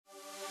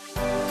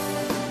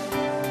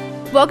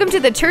Welcome to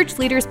the Church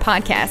Leaders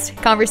Podcast,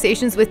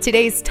 conversations with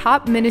today's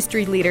top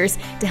ministry leaders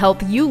to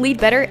help you lead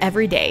better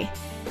every day.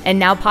 And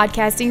now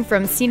podcasting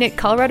from scenic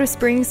Colorado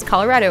Springs,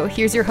 Colorado,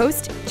 here's your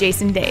host,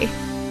 Jason Day.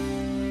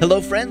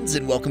 Hello, friends,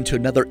 and welcome to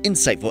another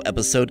insightful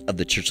episode of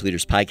the Church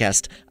Leaders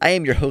Podcast. I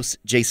am your host,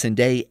 Jason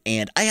Day,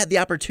 and I had the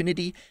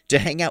opportunity to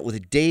hang out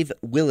with Dave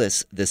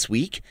Willis this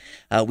week.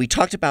 We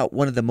talked about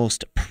one of the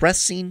most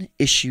pressing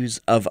issues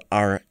of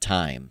our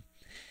time.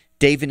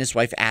 Dave and his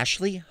wife,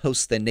 Ashley,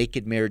 host the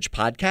Naked Marriage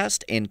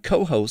podcast and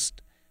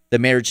co-host the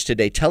Marriage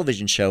Today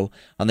television show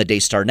on the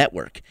Daystar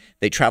Network.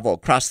 They travel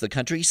across the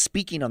country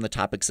speaking on the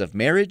topics of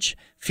marriage,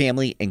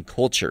 family, and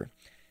culture.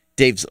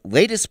 Dave's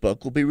latest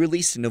book will be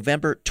released in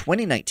November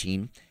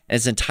 2019 and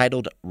is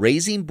entitled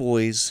Raising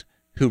Boys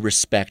Who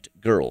Respect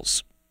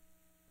Girls.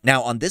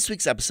 Now, on this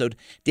week's episode,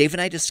 Dave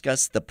and I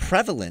discuss the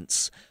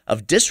prevalence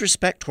of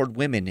disrespect toward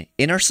women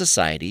in our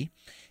society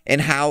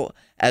and how,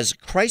 as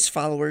Christ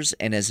followers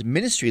and as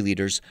ministry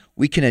leaders,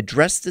 we can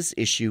address this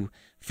issue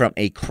from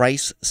a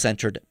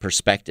Christ-centered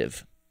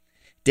perspective.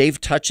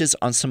 Dave touches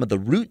on some of the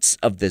roots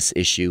of this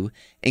issue,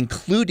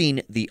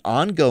 including the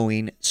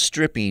ongoing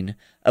stripping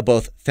of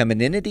both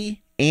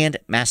femininity and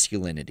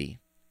masculinity.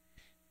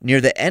 Near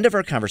the end of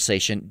our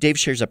conversation, Dave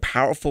shares a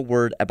powerful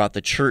word about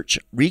the church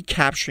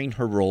recapturing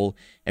her role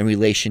in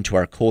relation to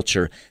our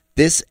culture.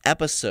 This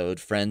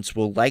episode, friends,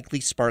 will likely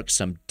spark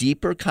some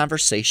deeper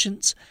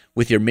conversations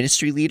with your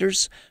ministry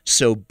leaders,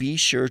 so be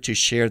sure to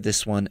share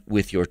this one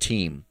with your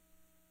team.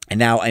 And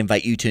now I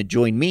invite you to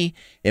join me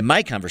in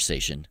my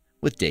conversation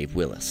with Dave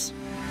Willis.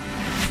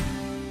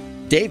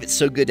 Dave, it's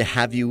so good to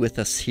have you with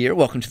us here.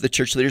 Welcome to the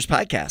Church Leaders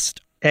Podcast.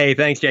 Hey,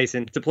 thanks,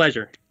 Jason. It's a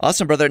pleasure.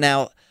 Awesome, brother.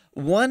 Now,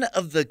 one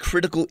of the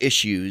critical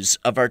issues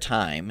of our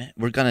time,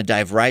 we're going to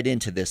dive right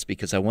into this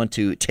because I want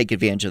to take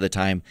advantage of the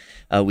time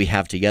we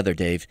have together,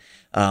 Dave.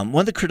 One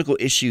of the critical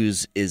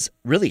issues is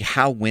really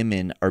how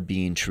women are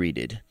being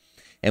treated.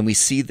 And we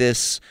see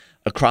this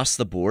across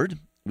the board.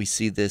 We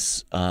see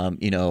this, on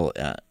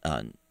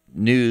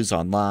news,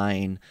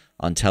 online,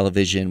 on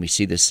television. We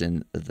see this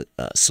in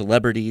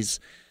celebrities.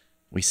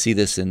 We see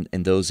this in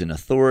those in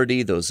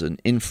authority, those in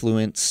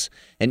influence.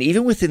 And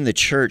even within the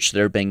church,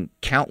 there have been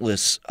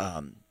countless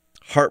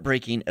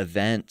heartbreaking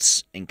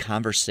events and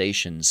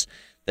conversations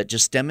that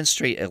just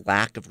demonstrate a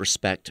lack of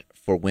respect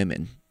for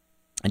women.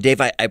 And Dave,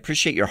 I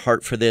appreciate your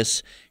heart for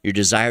this, your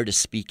desire to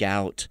speak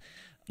out.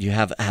 You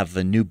have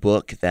a new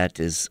book that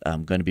is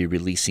going to be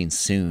releasing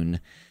soon,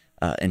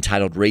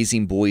 entitled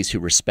Raising Boys Who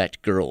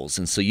Respect Girls.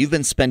 And so you've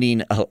been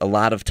spending a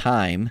lot of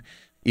time,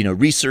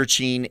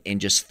 researching and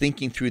just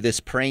thinking through this,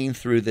 praying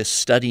through this,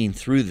 studying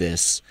through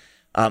this.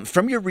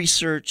 From your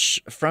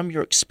research, from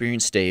your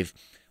experience, Dave,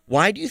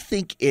 why do you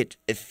think it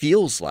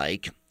feels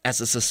like, as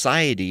a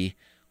society,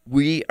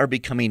 we are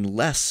becoming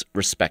less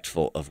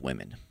respectful of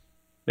women?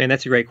 Man,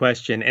 that's a great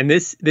question. And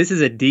this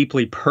is a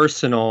deeply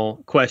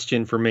personal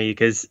question for me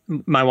because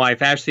my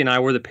wife, Ashley, and I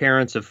were the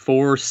parents of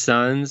 4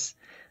 sons,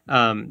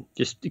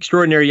 just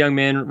extraordinary young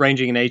men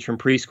ranging in age from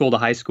preschool to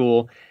high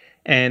school.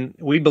 And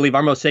we believe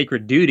our most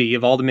sacred duty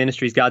of all the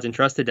ministries God's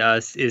entrusted to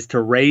us is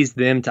to raise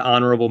them to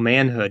honorable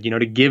manhood,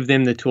 to give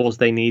them the tools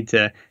they need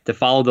to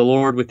follow the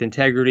Lord with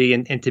integrity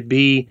and to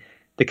be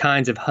the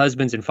kinds of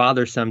husbands and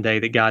fathers someday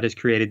that God has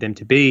created them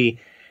to be.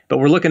 But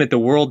we're looking at the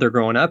world they're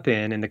growing up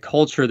in and the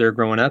culture they're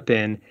growing up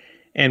in.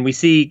 And we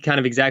see kind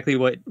of exactly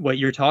what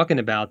you're talking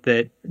about,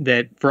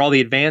 that for all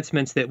the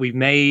advancements that we've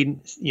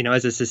made,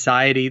 as a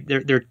society,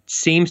 there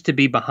seems to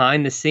be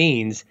behind the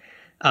scenes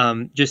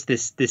just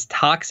this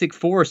toxic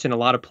force in a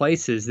lot of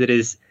places that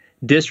is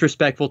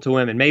disrespectful to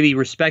women, maybe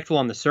respectful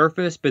on the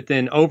surface, but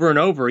then over and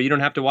over, you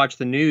don't have to watch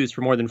the news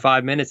for more than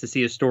 5 minutes to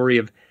see a story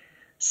of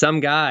some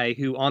guy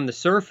who on the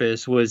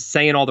surface was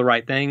saying all the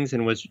right things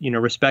and was,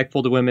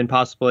 respectful to women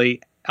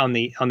possibly on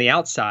the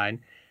outside,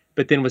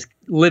 but then was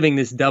living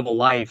this double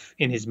life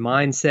in his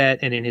mindset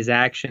and in his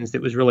actions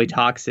that was really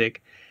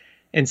toxic.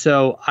 And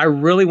so I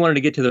really wanted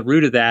to get to the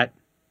root of that.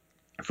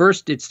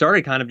 First, it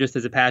started kind of just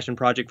as a passion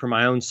project for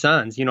my own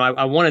sons.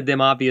 I wanted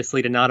them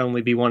obviously to not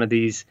only be one of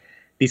these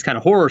kind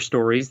of horror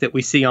stories that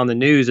we see on the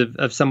news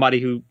of somebody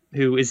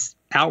who is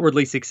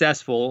outwardly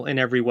successful in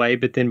every way,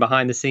 but then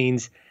behind the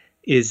scenes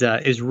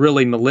is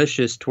really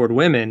malicious toward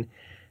women.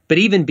 But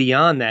even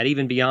beyond that,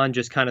 even beyond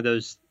just kind of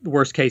those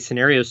worst case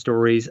scenario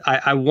stories,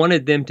 I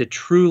wanted them to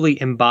truly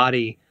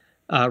embody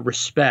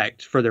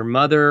respect for their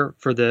mother,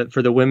 for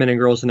the women and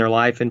girls in their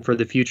life, and for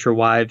the future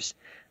wives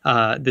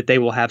that they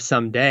will have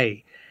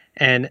someday.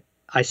 And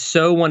I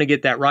so want to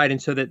get that right.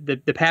 And so that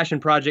the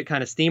passion project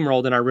kind of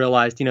steamrolled, and I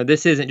realized,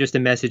 this isn't just a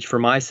message for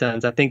my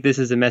sons. I think this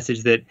is a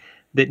message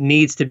that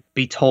needs to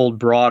be told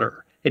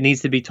broader. It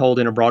needs to be told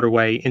in a broader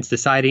way in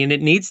society. And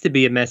it needs to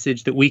be a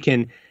message that we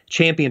can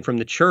champion from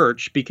the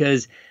church,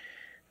 because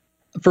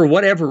for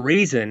whatever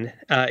reason,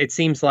 it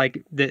seems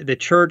like the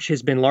church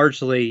has been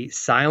largely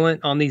silent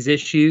on these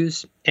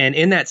issues. And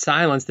in that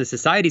silence, the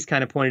society's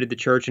kind of pointed to the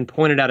church and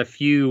pointed out a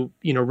few,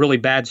 really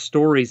bad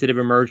stories that have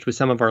emerged with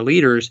some of our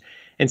leaders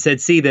and said,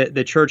 see,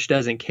 the church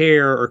doesn't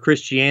care, or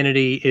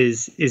Christianity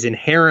is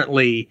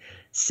inherently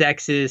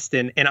sexist.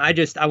 And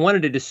I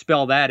wanted to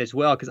dispel that as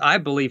well, because I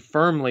believe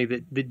firmly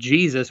that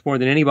Jesus, more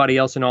than anybody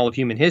else in all of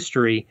human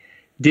history,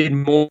 did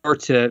more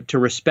to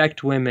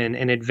respect women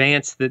and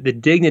advance the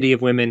dignity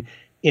of women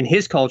in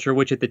his culture,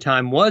 which at the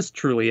time was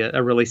truly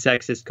a really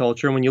sexist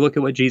culture. And when you look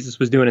at what Jesus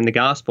was doing in the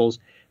Gospels,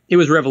 it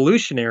was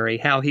revolutionary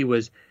how he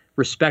was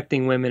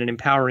respecting women and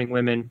empowering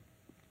women.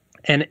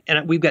 And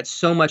we've got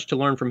so much to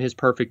learn from his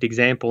perfect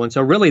example. And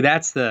so really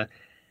that's the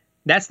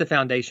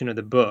foundation of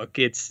the book.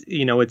 It's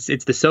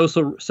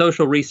the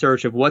social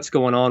research of what's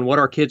going on, what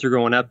our kids are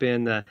growing up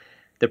in,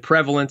 the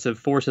prevalence of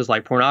forces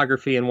like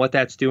pornography and what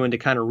that's doing to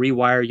kind of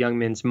rewire young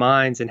men's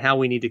minds and how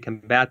we need to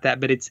combat that.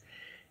 But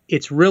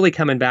it's really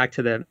coming back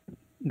to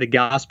the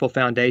gospel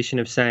foundation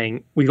of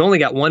saying we've only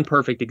got one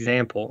perfect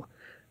example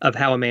of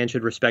how a man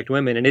should respect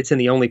women, and it's in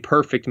the only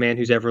perfect man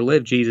who's ever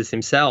lived, Jesus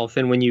himself.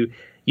 And when you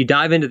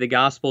dive into the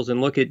Gospels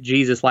and look at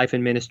Jesus' life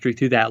and ministry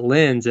through that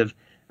lens of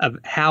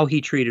how he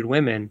treated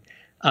women,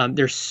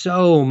 there's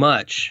so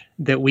much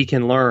that we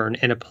can learn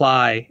and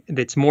apply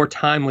that's more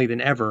timely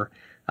than ever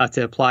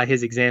to apply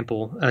his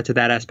example to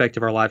that aspect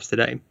of our lives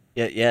today.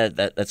 Yeah,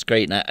 that's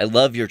great. And I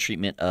love your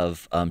treatment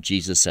of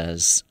Jesus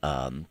as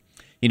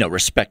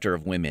respecter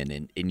of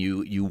women, and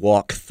you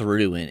walk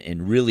through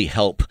and really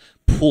help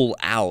pull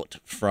out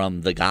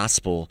from the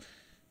Gospels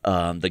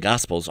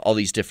all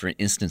these different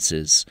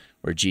instances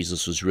where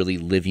Jesus was really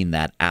living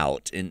that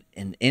out. And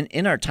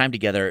in our time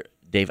together,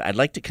 Dave, I'd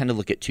like to kind of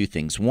look at two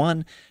things.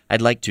 One,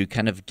 I'd like to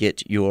kind of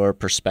get your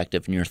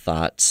perspective and your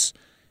thoughts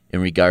in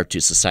regard to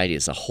society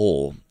as a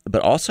whole,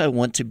 but also I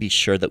want to be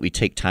sure that we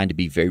take time to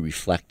be very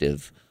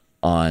reflective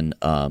on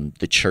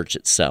the church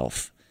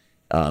itself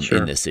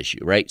in this issue,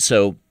 right?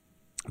 So,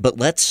 but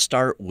let's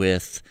start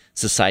with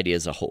society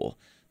as a whole.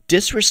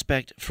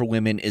 Disrespect for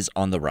women is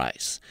on the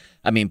rise.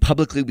 I mean,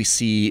 publicly we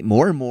see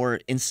more and more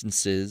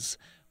instances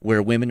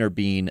where women are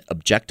being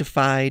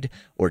objectified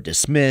or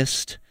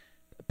dismissed,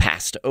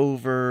 passed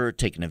over,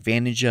 taken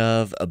advantage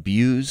of,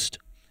 abused.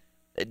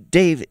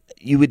 Dave,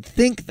 you would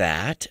think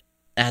that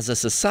as a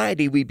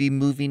society we'd be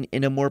moving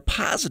in a more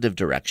positive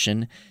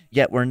direction,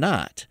 yet we're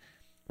not.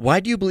 Why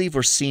do you believe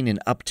we're seeing an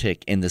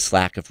uptick in this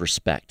lack of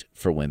respect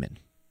for women?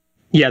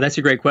 Yeah, that's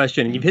a great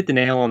question. And you've hit the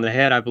nail on the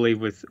head, I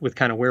believe, with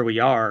kind of where we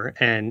are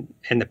and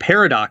the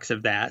paradox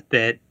of that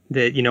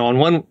on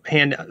one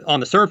hand,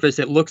 on the surface,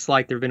 it looks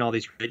like there have been all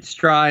these great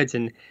strides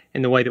in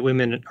the way that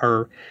women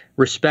are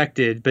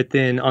respected. But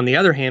then on the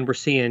other hand, we're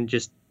seeing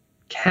just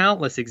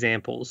countless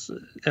examples,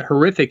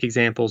 horrific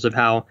examples of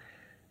how,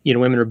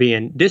 women are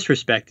being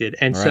disrespected.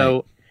 And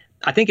so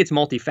I think it's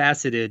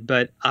multifaceted,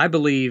 but I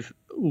believe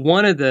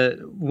one of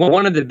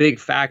the big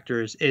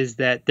factors is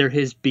that there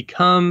has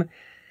become,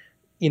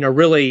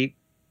 really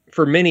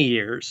for many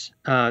years,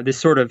 this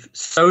sort of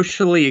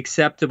socially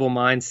acceptable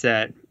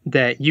mindset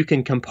that you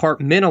can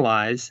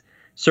compartmentalize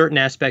certain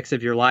aspects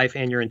of your life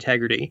and your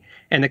integrity.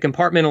 And the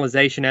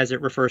compartmentalization, as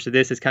it refers to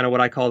this, is kind of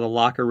what I call the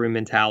locker room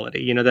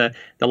mentality. The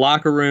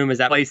locker room is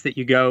that place that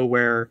you go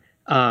where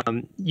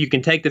you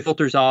can take the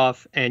filters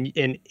off and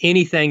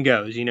anything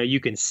goes. You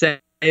can say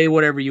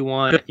whatever you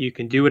want, you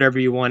can do whatever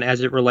you want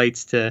as it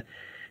relates to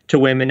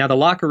women. Now, the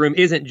locker room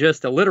isn't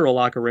just a literal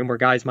locker room where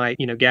guys might,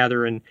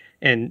 gather and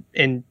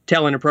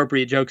tell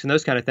inappropriate jokes and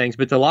those kind of things.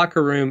 But the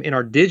locker room in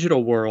our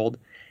digital world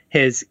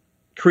has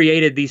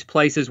created these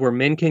places where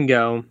men can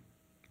go.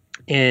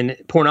 And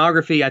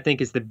pornography, I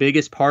think, is the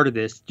biggest part of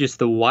this, just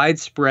the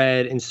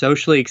widespread and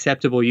socially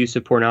acceptable use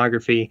of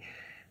pornography.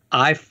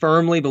 I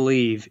firmly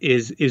believe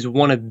is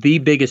one of the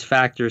biggest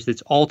factors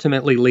that's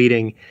ultimately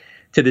leading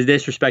to the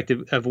disrespect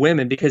of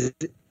women, because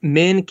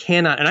men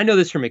cannot, and I know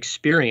this from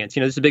experience,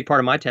 this is a big part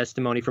of my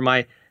testimony. From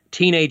my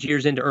teenage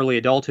years into early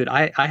adulthood,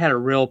 I had a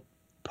real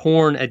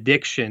porn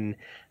addiction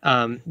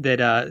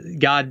that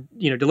God,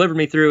 delivered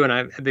me through,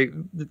 and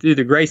through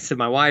the grace of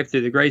my wife,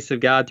 through the grace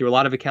of God, through a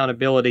lot of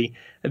accountability,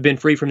 I've been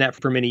free from that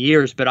for many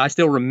years. But I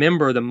still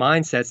remember the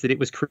mindsets that it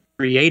was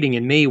creating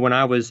in me when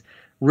I was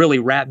really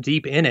wrapped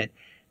deep in it.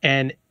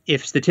 And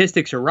if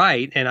statistics are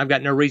right, and I've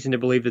got no reason to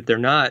believe that they're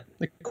not,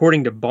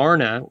 according to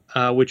Barna,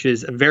 which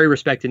is a very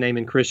respected name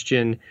in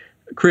Christian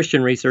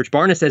research,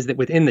 Barna says that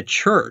within the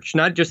church,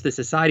 not just the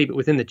society, but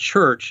within the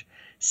church,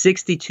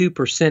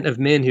 62% of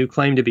men who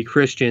claim to be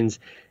Christians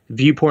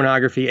view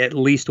pornography at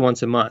least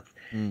once a month.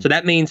 So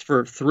that means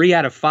for 3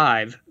 out of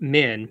 5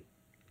 men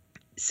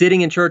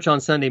sitting in church on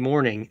Sunday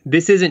morning,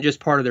 this isn't just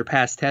part of their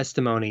past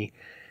testimony.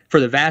 For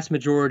the vast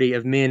majority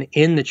of men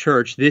in the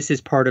church, this is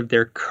part of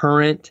their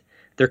current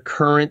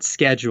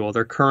schedule,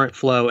 their current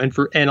flow.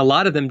 And a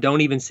lot of them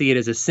don't even see it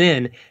as a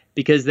sin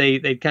because they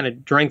kind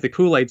of drank the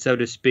Kool-Aid, so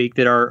to speak,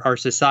 that our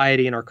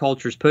society and our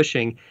culture is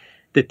pushing,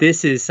 that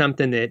this is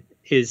something that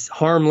is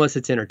harmless,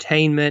 it's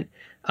entertainment.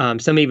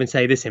 Some even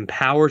say this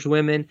empowers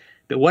women.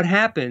 But what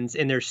happens,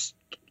 and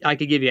I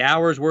could give you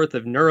hours worth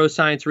of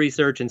neuroscience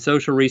research and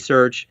social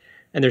research,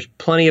 and there's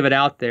plenty of it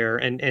out there,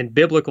 and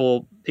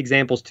biblical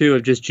examples too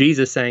of just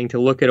Jesus saying to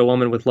look at a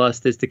woman with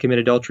lust is to commit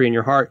adultery in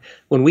your heart.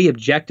 When we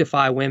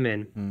objectify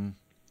women,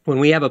 when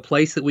we have a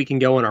place that we can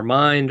go in our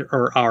mind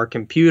or our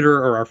computer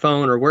or our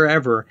phone or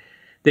wherever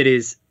that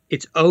is,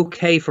 it's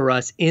okay for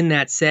us in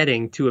that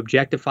setting to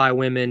objectify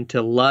women,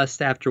 to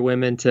lust after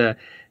women, to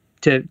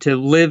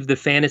live the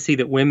fantasy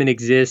that women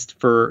exist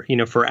for,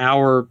 for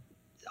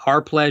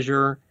our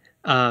pleasure,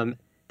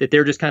 that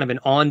they're just kind of an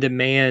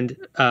on-demand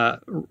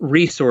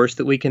resource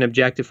that we can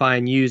objectify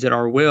and use at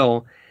our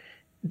will.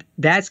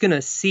 That's going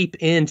to seep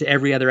into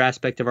every other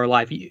aspect of our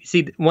life. You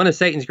see, one of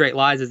Satan's great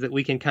lies is that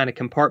we can kind of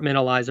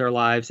compartmentalize our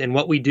lives, and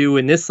what we do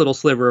in this little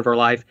sliver of our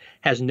life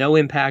has no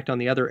impact on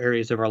the other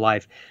areas of our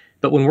life.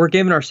 But when we're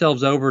giving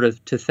ourselves over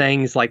to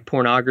things like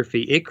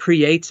pornography, it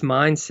creates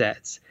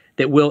mindsets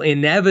that will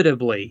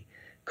inevitably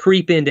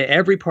creep into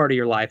every part of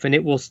your life, and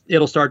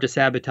it'll start to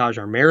sabotage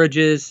our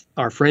marriages,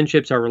 our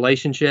friendships, our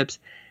relationships.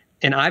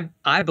 And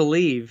I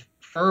believe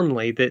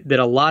firmly that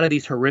a lot of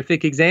these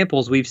horrific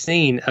examples we've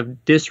seen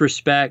of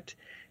disrespect,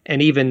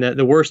 and even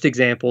the worst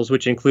examples,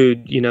 which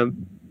include,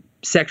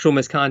 sexual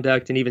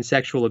misconduct and even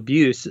sexual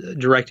abuse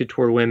directed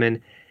toward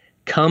women,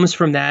 comes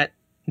from that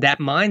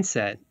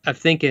mindset of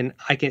thinking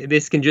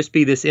this can just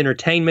be this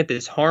entertainment,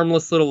 this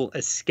harmless little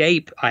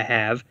escape I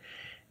have,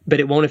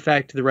 but it won't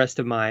affect the rest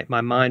of my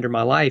mind or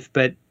my life.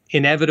 But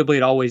inevitably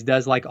it always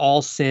does, like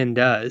all sin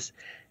does.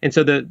 And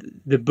so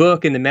the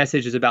book and the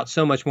message is about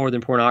so much more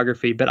than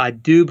pornography, but I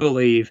do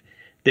believe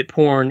that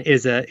porn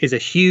is a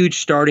huge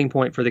starting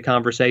point for the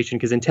conversation,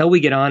 because until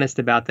we get honest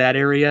about that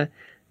area,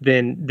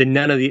 then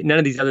none of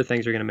these other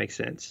things are going to make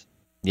sense.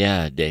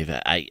 Yeah, Dave,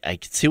 I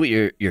can see what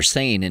you're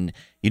saying. And,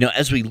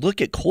 as we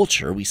look at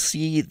culture, we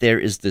see there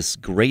is this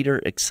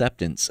greater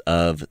acceptance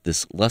of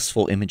this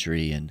lustful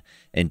imagery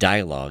and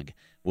dialogue,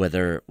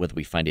 whether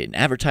we find it in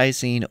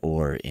advertising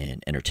or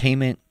in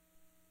entertainment.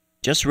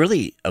 Just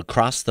really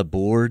across the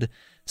board,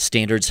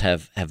 standards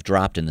have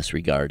dropped in this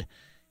regard.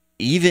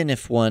 Even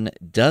if one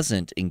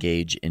doesn't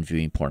engage in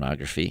viewing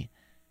pornography,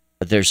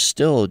 there's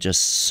still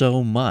just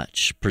so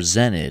much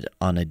presented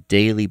on a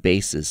daily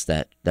basis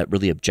that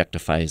really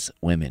objectifies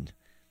women.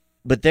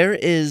 But there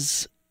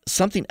is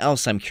something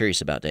else I'm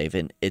curious about, Dave,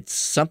 and it's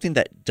something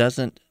that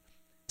doesn't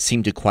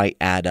seem to quite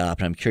add up.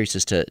 And I'm curious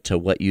as to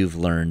what you've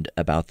learned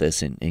about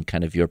this in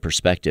kind of your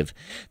perspective.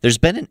 There's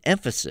been an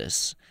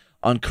emphasis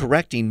on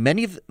correcting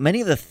many of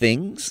the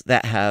things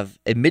that have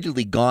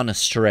admittedly gone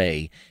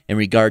astray in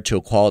regard to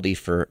equality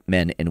for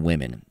men and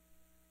women.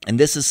 And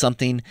this is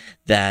something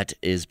that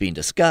is being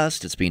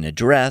discussed, it's being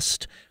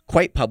addressed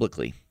quite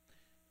publicly.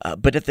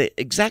 But at the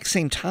exact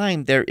same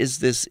time, there is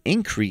this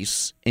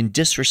increase in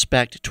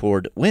disrespect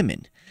toward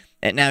women.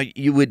 And now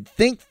you would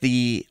think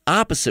the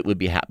opposite would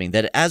be happening,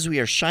 that as we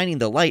are shining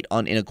the light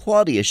on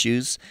inequality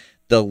issues,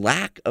 the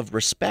lack of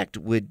respect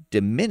would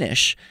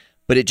diminish,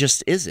 but it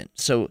just isn't.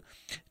 So,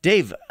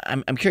 Dave,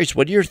 I'm curious,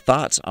 what are your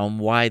thoughts on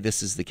why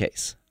this is the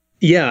case?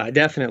 Yeah,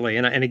 definitely.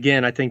 And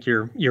again, I think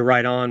you're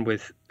right on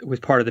with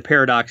part of the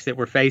paradox that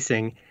we're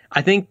facing.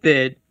 I think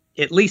that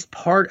at least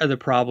part of the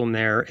problem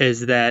there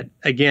is that,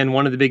 again,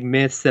 one of the big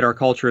myths that our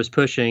culture is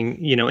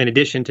pushing, in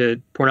addition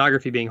to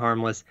pornography being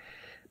harmless,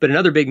 but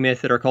another big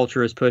myth that our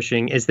culture is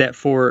pushing is that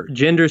for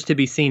genders to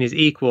be seen as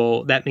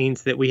equal, that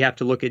means that we have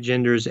to look at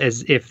genders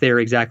as if they're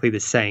exactly the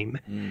same.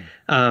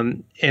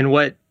 And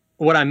what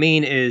I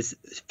mean is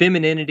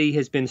femininity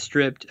has been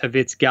stripped of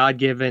its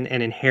God-given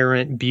and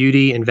inherent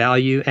beauty and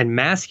value, and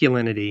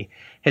masculinity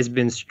has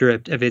been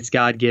stripped of its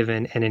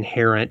God-given and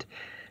inherent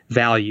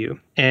value.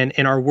 And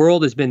our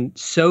world has been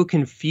so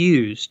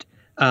confused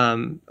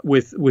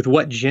with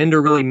what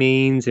gender really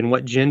means and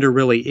what gender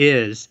really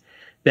is,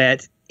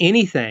 that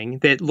anything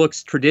that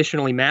looks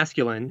traditionally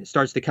masculine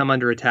starts to come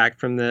under attack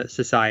from the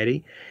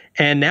society.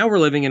 And now we're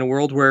living in a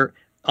world where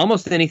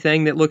almost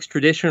anything that looks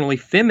traditionally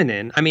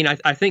feminine. I mean,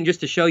 I think just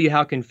to show you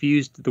how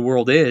confused the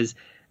world is,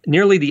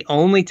 nearly the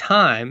only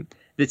time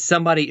that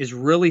somebody is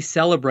really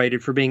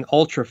celebrated for being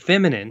ultra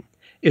feminine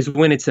is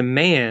when it's a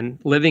man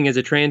living as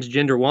a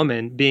transgender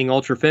woman being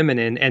ultra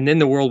feminine, and then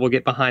the world will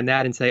get behind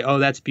that and say, oh,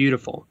 that's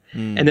beautiful.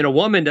 And then a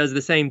woman does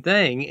the same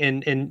thing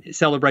and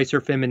celebrates her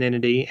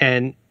femininity,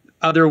 and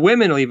other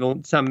women will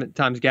even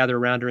sometimes gather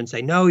around her and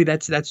say, no,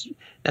 that's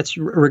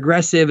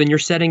regressive, and you're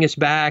setting us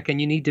back,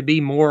 and you need to be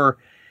more,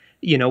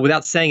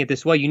 without saying it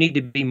this way, you need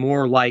to be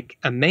more like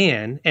a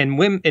man. And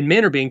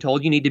men are being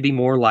told you need to be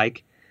more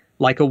like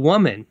a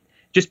woman,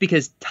 just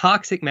because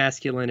toxic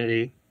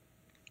masculinity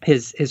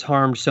has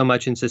harmed so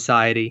much in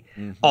society.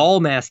 All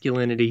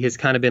masculinity has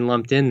kind of been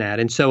lumped in that.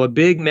 And so a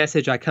big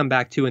message I come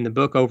back to in the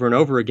book over and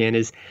over again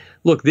is,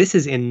 look, this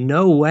is in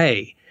no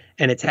way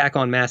an attack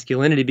on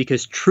masculinity,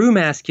 because true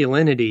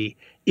masculinity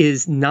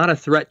is not a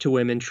threat to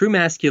women. True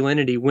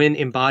masculinity, when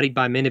embodied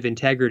by men of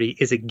integrity,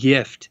 is a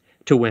gift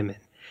to women.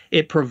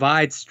 It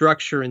provides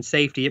structure and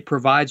safety. It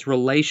provides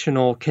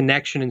relational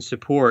connection and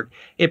support.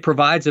 It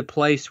provides a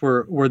place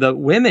where the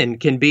women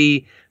can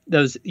be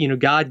those,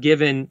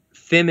 God-given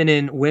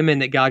feminine women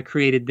that God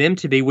created them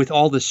to be, with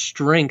all the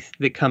strength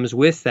that comes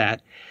with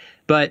that.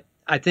 But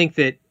I think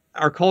that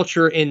our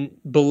culture, in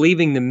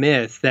believing the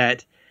myth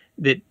that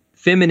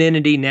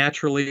femininity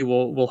naturally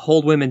will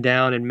hold women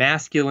down and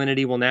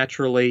masculinity will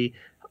naturally,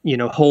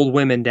 hold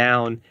women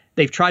down,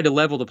 they've tried to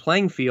level the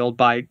playing field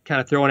by kind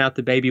of throwing out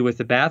the baby with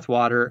the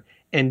bathwater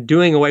and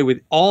doing away with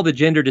all the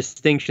gender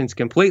distinctions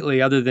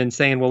completely, other than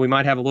saying, well, we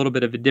might have a little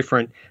bit of a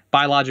different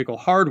biological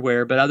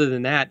hardware, but other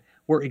than that,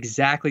 we're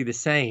exactly the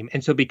same.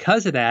 And so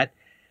because of that,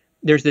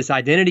 there's this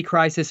identity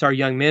crisis our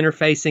young men are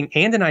facing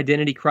and an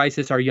identity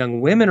crisis our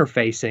young women are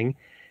facing,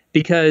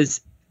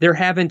 because they're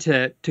having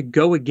to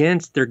go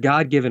against their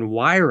God-given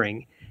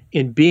wiring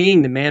in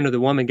being the man or the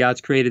woman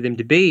God's created them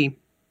to be,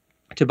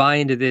 to buy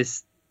into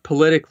this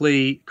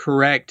politically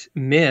correct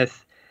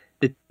myth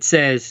that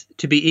says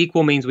to be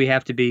equal means we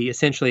have to be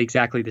essentially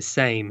exactly the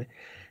same.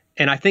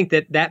 And I think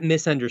that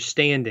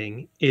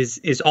misunderstanding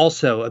is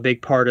also a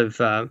big part of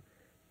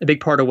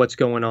what's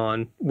going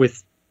on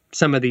with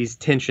some of these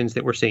tensions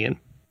that we're seeing.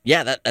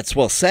 Yeah, that's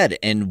well said.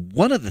 And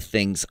one of the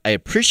things I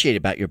appreciate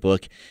about your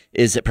book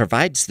is it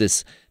provides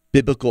this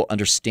biblical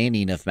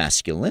understanding of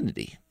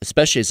masculinity,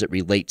 especially as it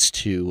relates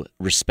to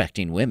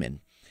respecting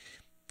women.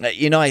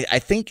 I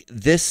think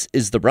this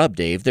is the rub,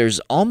 Dave. There's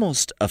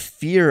almost a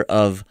fear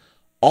of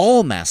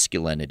all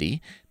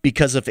masculinity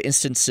because of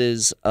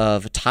instances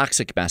of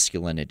toxic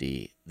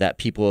masculinity that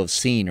people have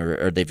seen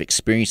or they've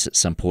experienced at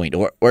some point,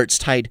 or it's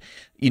tied,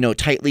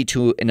 tightly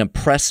to an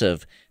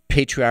oppressive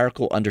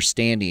patriarchal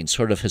understanding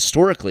sort of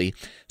historically.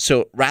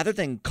 So rather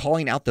than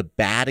calling out the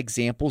bad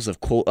examples of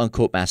quote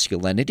unquote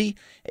masculinity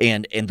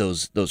and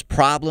those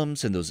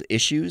problems and those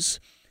issues,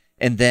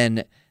 and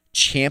then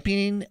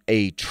championing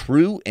a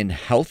true and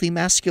healthy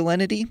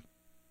masculinity,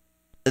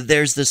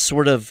 there's this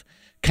sort of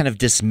kind of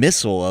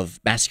dismissal of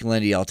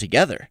masculinity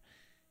altogether.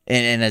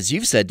 And as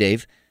you've said,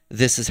 Dave,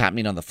 this is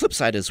happening on the flip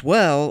side as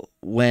well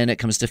when it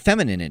comes to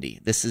femininity.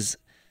 This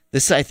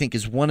I think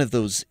is one of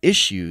those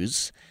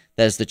issues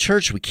that as the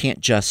church we can't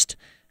just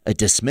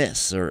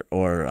dismiss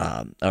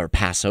or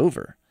pass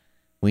over.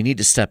 We need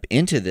to step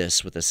into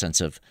this with a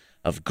sense of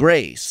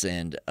grace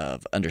and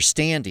of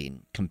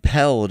understanding,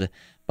 compelled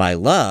by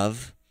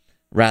love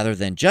rather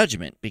than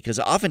judgment, because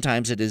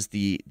oftentimes it is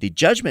the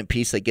judgment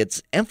piece that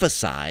gets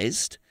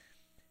emphasized,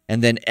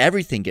 and then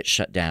everything gets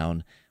shut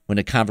down when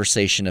a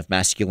conversation of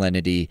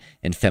masculinity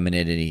and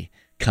femininity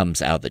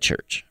comes out of the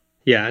church.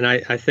 Yeah, and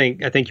I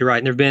think you're right.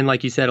 And there have been,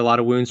 like you said, a lot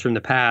of wounds from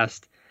the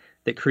past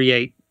that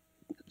create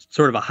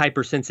sort of a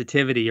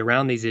hypersensitivity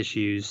around these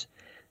issues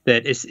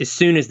that as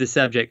soon as the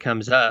subject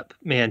comes up,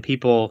 man,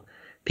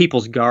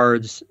 people's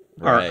guards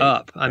are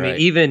up. I mean,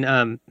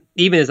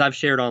 even as I've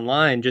shared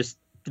online, just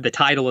the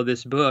title of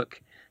this book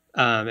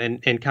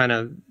and kind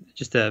of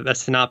just a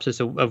synopsis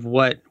of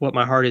what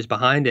my heart is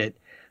behind it,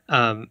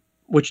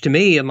 which to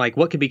me, I'm like,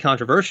 what could be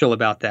controversial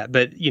about that?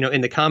 But,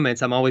 in the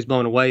comments, I'm always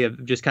blown away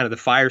of just kind of the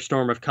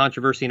firestorm of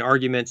controversy and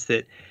arguments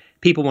that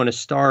people want to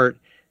start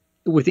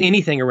with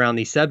anything around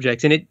these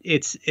subjects. And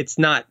it's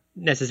not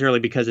necessarily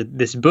because of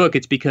this book.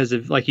 It's because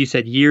of, like you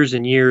said, years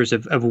and years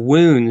of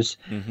wounds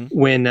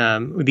when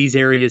these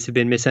areas have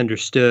been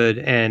misunderstood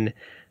and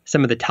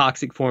some of the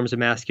toxic forms of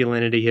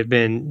masculinity have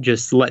been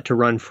just let to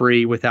run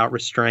free without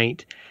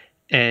restraint.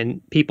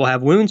 And people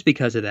have wounds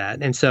because of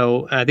that. And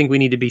so I think we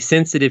need to be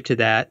sensitive to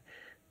that,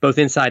 both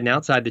inside and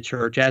outside the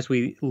church, as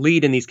we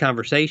lead in these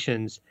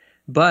conversations.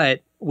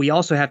 But we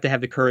also have to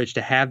have the courage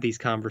to have these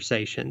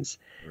conversations.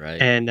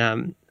 Right.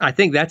 And I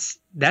think that's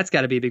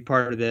got to be a big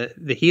part of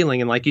the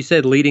healing. And like you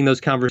said, leading those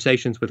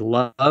conversations with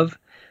love,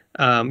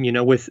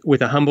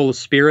 with a humble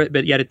spirit,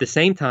 but yet at the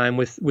same time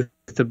with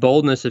the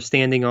boldness of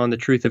standing on the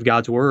truth of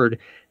God's word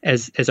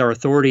as our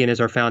authority and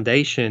as our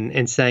foundation,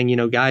 and saying,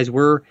 guys,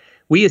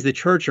 we as the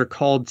church are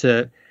called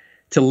to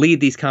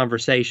lead these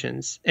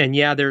conversations. And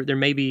yeah, there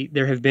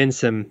have been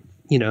some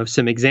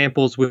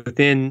examples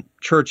within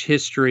church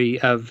history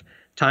of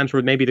times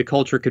where maybe the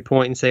culture could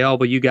point and say, oh,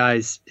 well, you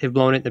guys have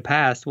blown it in the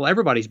past. Well,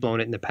 everybody's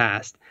blown it in the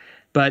past.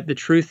 But the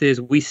truth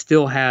is we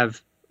still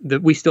have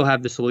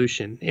the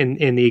solution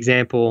in the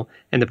example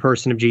and the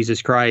person of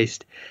Jesus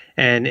Christ,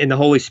 and in the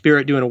Holy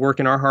Spirit doing a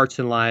work in our hearts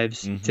and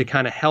lives to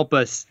kind of help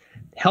us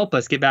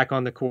get back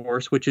on the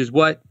course, which is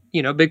what,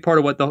 a big part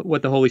of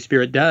what the Holy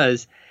Spirit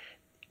does.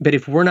 But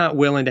if we're not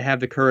willing to have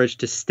the courage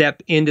to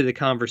step into the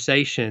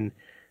conversation,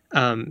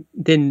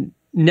 then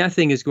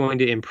nothing is going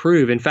to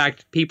improve. In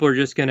fact, people are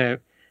just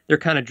they're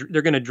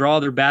going to draw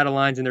their battle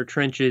lines in their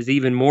trenches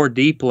even more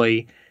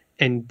deeply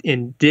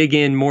and dig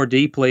in more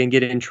deeply and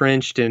get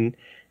entrenched, and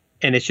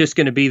it's just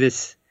going to be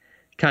this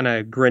kind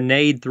of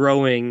grenade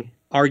throwing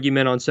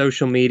argument on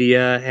social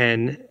media,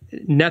 and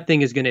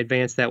nothing is going to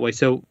advance that way.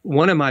 So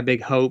one of my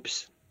big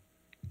hopes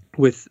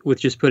with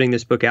just putting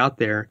this book out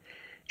there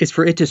is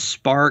for it to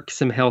spark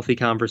some healthy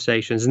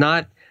conversations.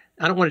 I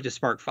don't want it to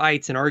spark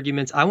fights and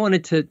arguments. I want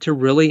it to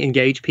really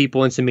engage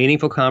people in some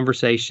meaningful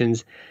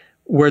conversations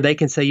where they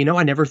can say,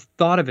 I never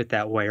thought of it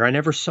that way, or I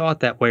never saw it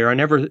that way, or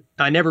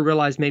I never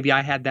realized maybe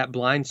I had that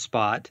blind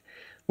spot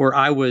where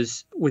I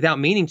was, without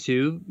meaning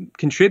to,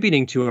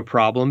 contributing to a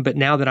problem. But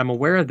now that I'm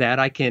aware of that,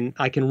 I can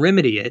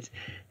remedy it.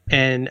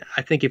 And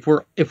I think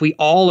if we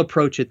all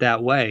approach it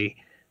that way,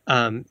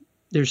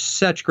 there's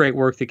such great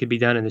work that could be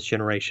done in this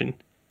generation.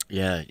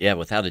 Yeah,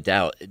 without a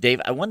doubt.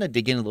 Dave, I want to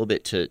dig in a little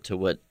bit to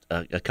what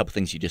a couple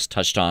things you just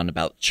touched on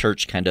about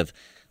church kind of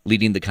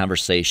leading the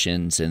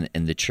conversations and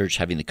the church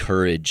having the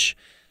courage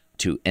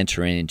to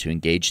enter in and to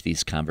engage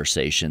these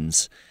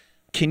conversations.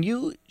 Can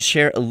you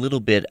share a little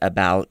bit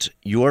about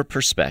your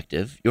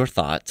perspective, your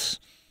thoughts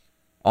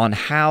on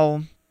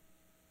how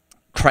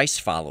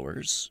Christ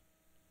followers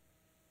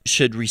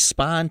should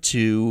respond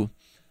to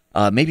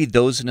maybe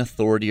those in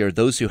authority or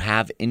those who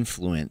have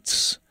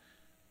influence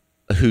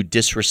who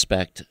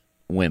disrespect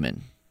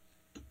women?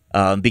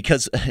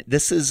 Because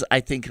this is,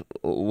 I think,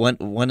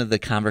 one of the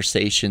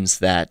conversations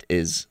that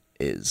is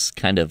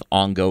kind of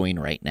ongoing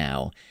right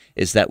now,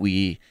 is that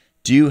we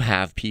do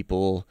have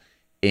people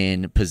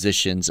in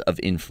positions of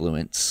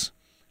influence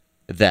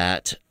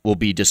that will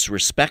be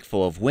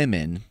disrespectful of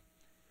women,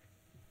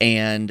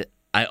 and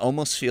I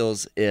almost feel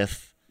as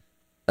if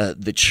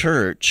the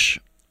church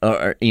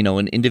or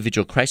and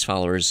individual Christ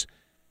followers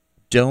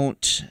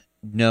don't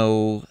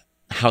know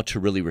how to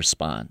really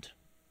respond.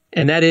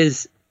 And that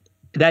is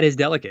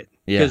delicate,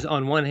 because Yeah.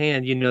 on one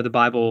hand, the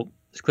Bible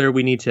is clear.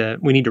 We need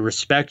to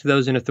respect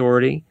those in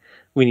authority.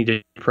 We need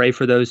to pray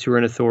for those who are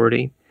in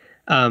authority.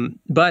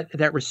 But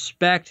that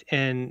respect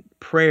and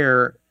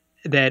prayer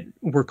that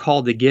we're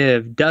called to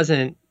give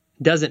doesn't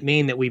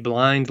mean that we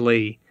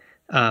blindly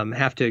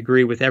have to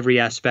agree with every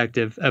aspect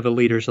of a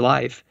leader's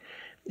life.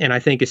 And I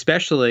think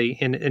especially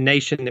in a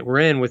nation that we're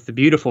in, with the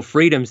beautiful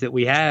freedoms that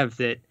we have,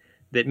 that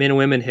men and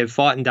women have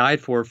fought and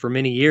died for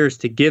many years,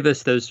 to give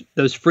us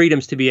those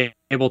freedoms to be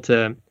able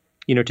to,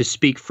 to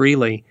speak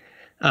freely.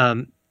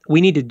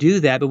 We need to do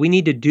that, but we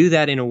need to do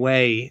that in a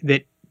way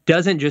that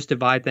doesn't just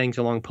divide things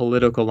along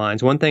political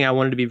lines. One thing I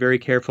wanted to be very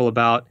careful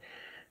about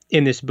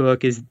in this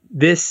book is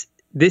this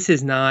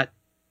is not,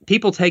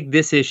 people take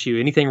this issue,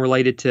 anything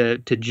related to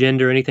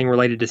gender, anything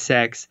related to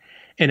sex,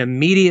 and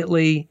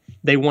immediately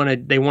they want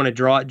to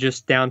draw it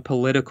just down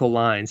political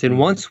lines. And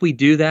once we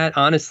do that,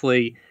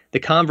 honestly, the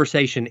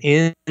conversation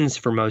ends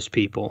for most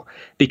people,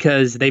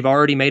 because they've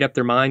already made up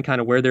their mind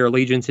kind of where their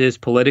allegiance is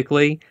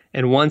politically.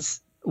 And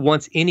once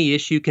any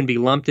issue can be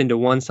lumped into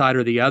one side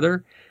or the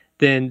other,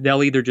 then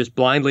they'll either just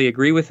blindly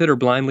agree with it or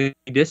blindly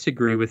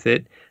disagree with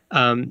it,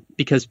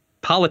 because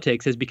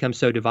politics has become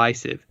so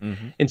divisive.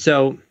 Mm-hmm. And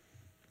so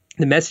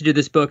the message of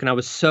this book, and I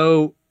was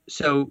so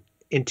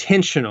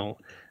intentional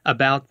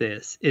about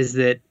this, is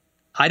that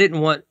I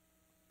didn't want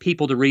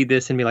people to read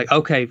this and be like,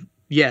 okay,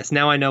 yes,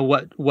 now I know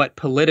what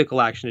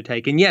political action to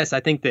take. And yes, I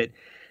think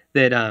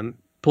that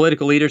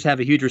political leaders have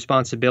a huge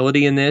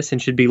responsibility in this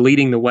and should be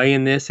leading the way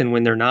in this. And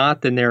when they're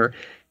not, then they're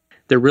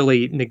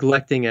really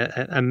neglecting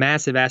a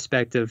massive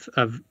aspect of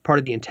part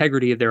of the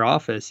integrity of their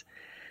office.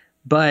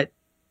 But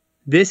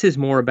this is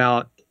more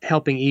about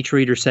helping each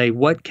reader say,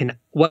 what can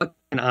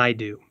I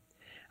do?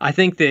 I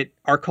think that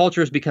our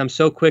culture has become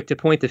so quick to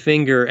point the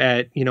finger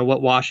at,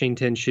 what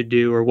Washington should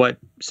do or what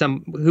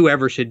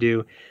whoever should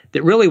do,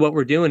 that really what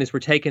we're doing is we're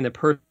taking the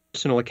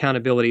personal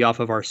accountability off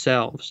of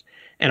ourselves.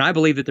 And I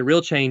believe that the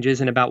real change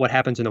isn't about what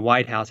happens in the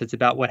White House. It's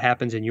about what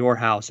happens in your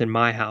house, in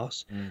my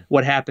house,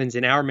 what happens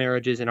in our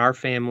marriages, in our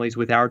families,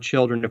 with our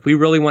children. If we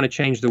really want to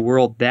change the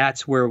world,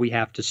 that's where we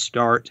have to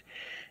start.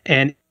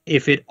 And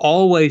if it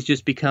always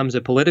just becomes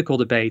a political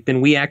debate,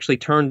 then we actually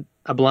turn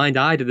a blind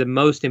eye to the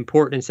most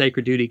important and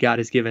sacred duty God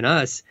has given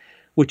us,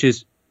 which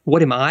is,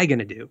 what am I going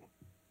to do?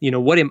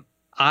 What am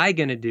I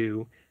going to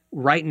do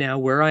right now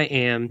where I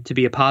am to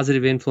be a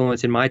positive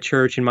influence in my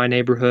church, in my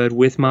neighborhood,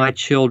 with my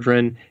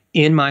children,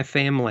 in my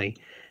family?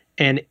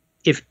 And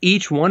if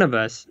each one of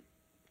us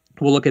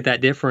will look at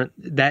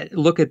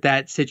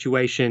that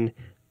situation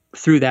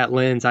through that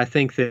lens, I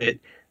think that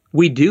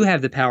we do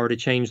have the power to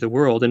change the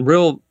world. And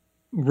real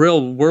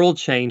world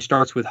change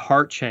starts with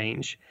heart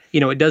change.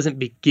 It doesn't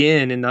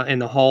begin in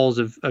the halls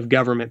of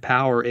government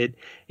power.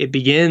 It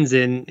begins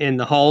in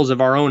the halls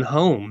of our own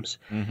homes.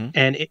 Mm-hmm.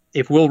 And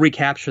if we'll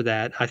recapture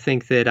that, I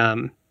think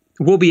that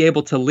we'll be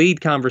able to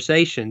lead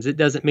conversations. It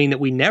doesn't mean that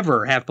we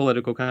never have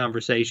political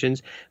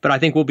conversations, but I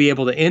think we'll be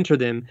able to enter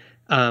them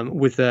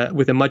with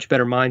a much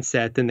better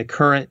mindset than the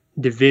current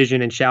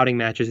division and shouting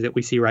matches that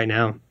we see right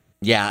now.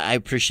 Yeah, I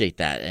appreciate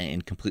that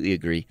and completely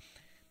agree.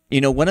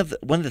 One of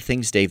the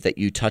things, Dave, that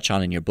you touch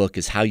on in your book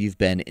is how you've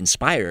been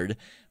inspired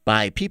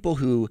by people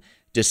who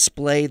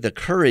display the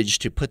courage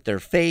to put their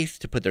faith,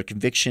 to put their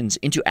convictions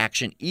into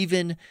action,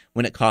 even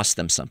when it costs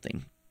them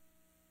something.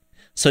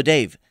 So,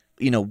 Dave,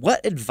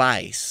 what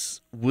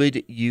advice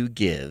would you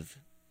give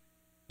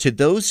to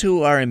those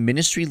who are in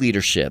ministry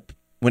leadership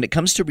when it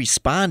comes to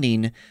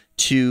responding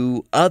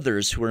to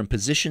others who are in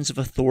positions of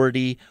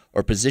authority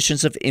or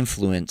positions of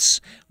influence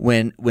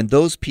when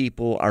those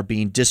people are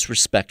being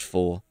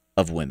disrespectful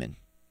of women?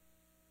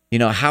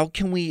 How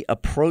can we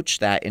approach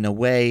that in a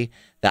way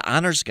that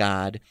honors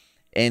God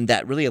and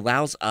that really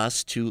allows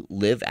us to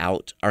live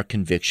out our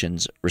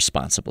convictions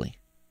responsibly?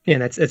 Yeah,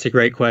 that's a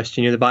great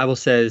question. The Bible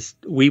says,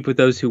 weep with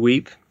those who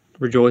weep,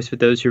 rejoice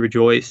with those who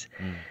rejoice.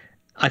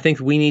 I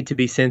think we need to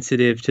be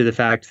sensitive to the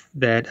fact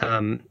that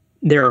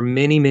there are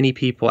many, many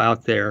people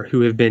out there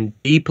who have been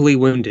deeply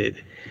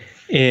wounded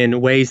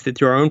in ways that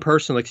through our own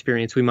personal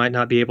experience we might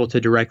not be able to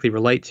directly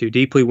relate to,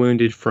 deeply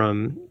wounded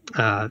from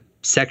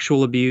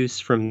sexual abuse,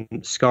 from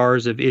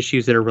scars of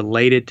issues that are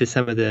related to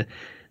some of the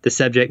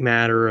subject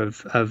matter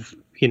of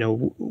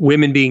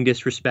women being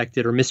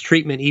disrespected or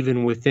mistreatment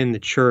even within the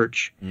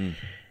church.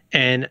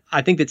 And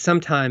I think that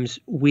sometimes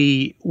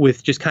we,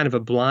 with just kind of a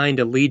blind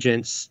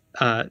allegiance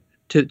to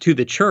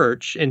the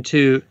church and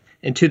to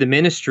the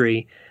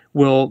ministry,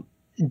 will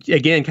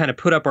again kind of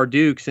put up our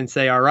dukes and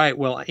say, all right,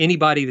 well,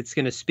 anybody that's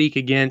going to speak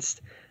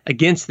against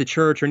the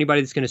church, or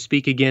anybody that's going to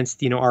speak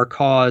against our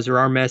cause or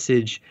our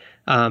message,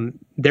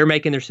 they're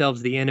making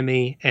themselves the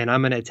enemy, and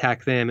I'm going to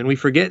attack them. And we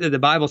forget that the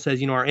Bible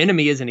says, our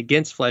enemy isn't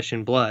against flesh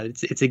and blood.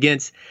 It's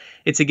against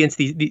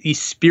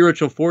these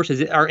spiritual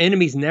forces. Our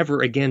enemy's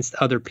never against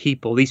other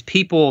people. These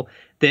people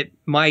that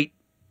might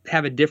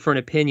have a different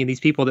opinion, these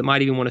people that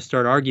might even want to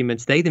start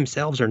arguments, they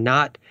themselves are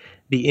not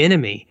the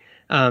enemy.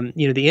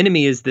 The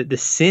enemy is the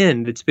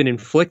sin that's been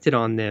inflicted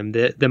on them,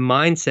 the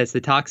mindsets,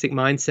 the toxic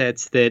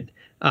mindsets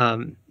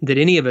that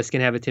any of us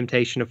can have a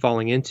temptation of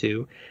falling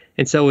into.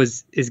 And so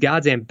as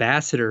God's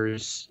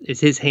ambassadors,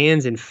 as his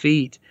hands and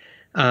feet,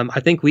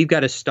 I think we've got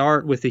to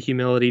start with the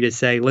humility to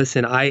say,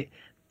 listen, I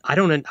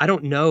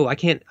don't know. I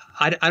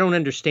don't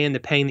understand the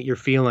pain that you're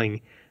feeling,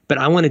 but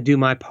I want to do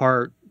my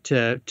part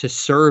to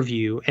serve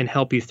you and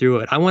help you through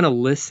it. I want to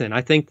listen.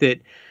 I think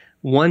that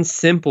one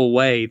simple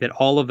way that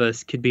all of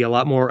us could be a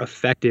lot more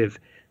effective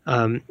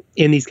in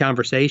these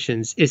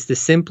conversations is to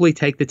simply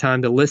take the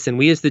time to listen.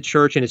 We as the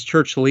church and as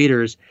church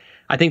leaders,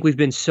 I think we've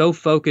been so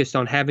focused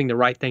on having the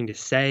right thing to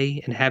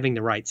say and having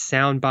the right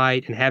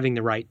soundbite and having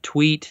the right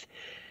tweet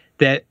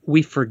that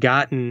we've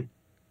forgotten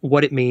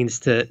what it means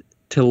to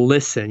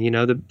listen.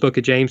 The book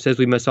of James says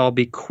we must all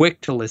be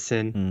quick to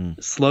listen,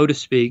 slow to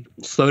speak,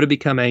 slow to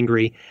become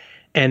angry.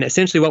 And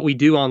essentially what we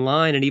do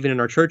online and even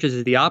in our churches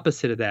is the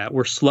opposite of that.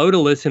 We're slow to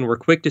listen, we're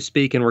quick to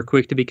speak, and we're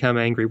quick to become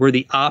angry. We're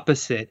the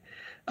opposite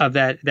of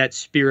that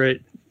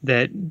spirit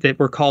that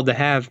we're called to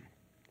have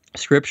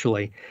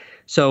scripturally.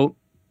 So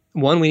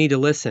one, we need to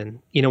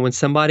listen. When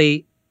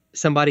somebody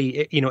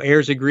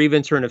airs a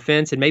grievance or an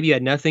offense, and maybe you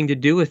had nothing to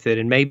do with it,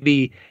 and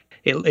maybe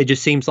it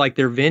just seems like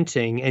they're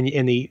venting,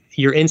 and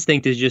your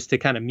instinct is just to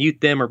kind of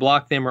mute them or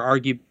block them or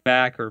argue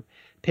back or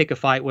pick a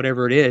fight,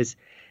 whatever it is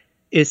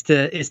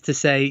to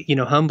say,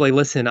 humbly,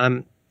 listen,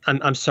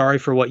 I'm sorry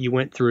for what you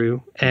went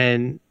through,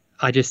 and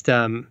I just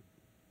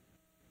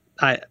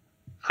I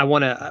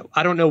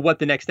don't know what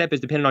the next step is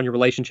depending on your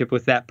relationship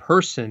with that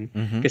person,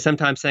 because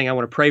sometimes saying I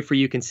want to pray for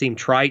you can seem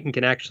trite and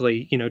can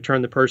actually,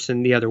 turn the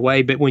person the other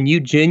way. But when you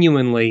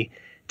genuinely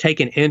take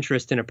an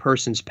interest in a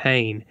person's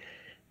pain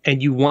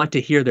and you want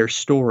to hear their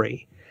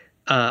story,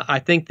 I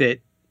think that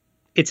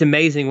it's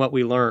amazing what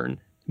we learn,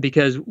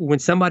 because when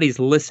somebody's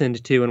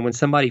listened to and when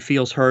somebody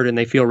feels heard and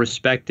they feel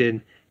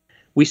respected,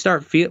 we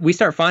start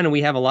finding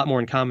we have a lot more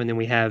in common than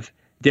we have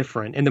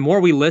different. And the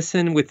more we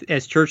listen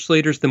as church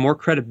leaders, the more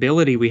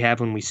credibility we have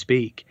when we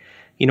speak.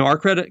 Our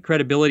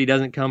credibility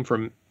doesn't come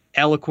from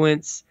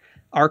eloquence.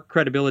 Our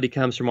credibility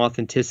comes from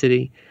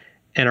authenticity,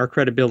 and our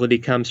credibility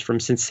comes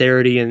from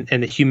sincerity and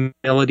the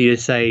humility to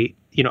say,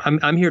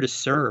 I'm here to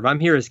serve.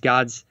 I'm here as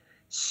God's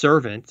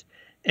servant.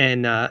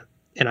 And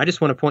I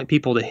just want to point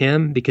people to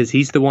him because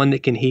he's the one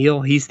that can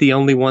heal. He's the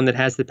only one that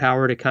has the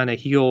power to kind of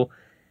heal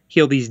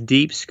these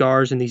deep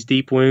scars and these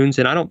deep wounds.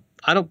 And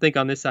I don't think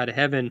on this side of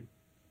heaven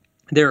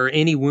there are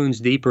any wounds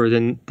deeper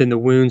than the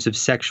wounds of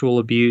sexual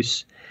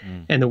abuse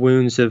and the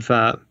wounds of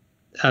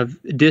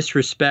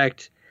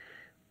disrespect,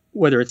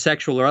 whether it's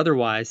sexual or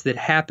otherwise, that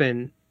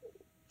happen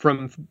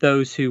from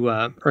those who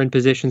are in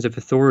positions of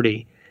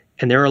authority.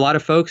 And there are a lot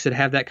of folks that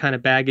have that kind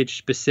of baggage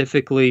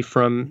specifically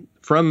from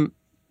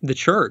the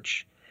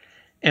church.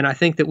 And I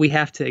think that we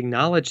have to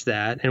acknowledge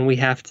that, and we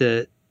have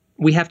to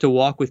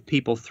walk with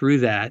people through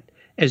that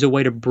as a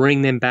way to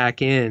bring them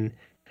back in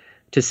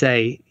to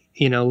say,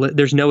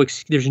 there's no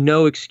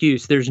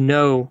excuse. There's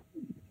no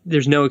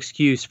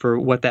excuse for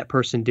what that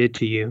person did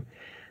to you.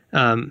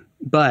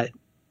 But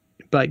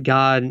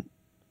God,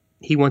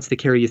 he wants to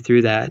carry you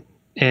through that.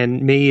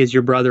 And me as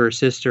your brother or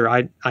sister,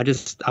 I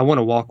want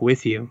to walk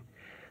with you.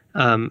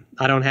 I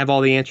don't have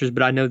all the answers,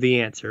 but I know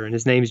the answer, and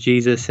his name's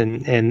Jesus.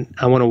 And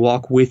I want to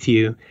walk with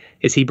you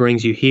as he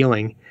brings you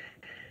healing.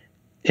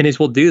 And as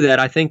we'll do that,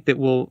 I think that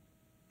we'll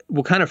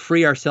kind of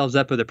free ourselves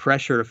up of the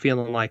pressure of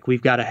feeling like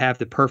we've got to have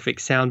the perfect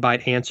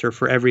soundbite answer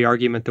for every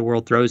argument the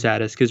world throws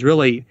at us. Because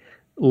really,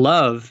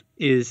 love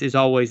is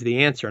always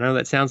the answer. I know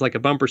that sounds like a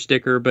bumper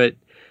sticker, but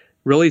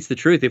really it's the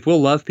truth. If we'll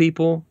love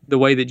people the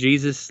way that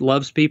Jesus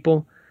loves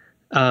people,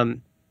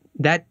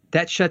 that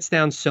shuts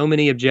down so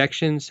many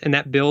objections, and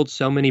that builds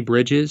so many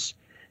bridges.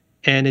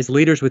 And as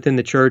leaders within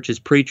the church, as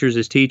preachers,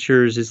 as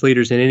teachers, as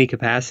leaders in any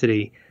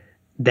capacity,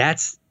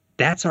 that's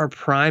our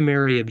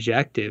primary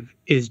objective,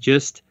 is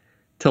just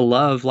to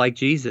love like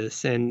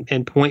Jesus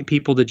and point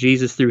people to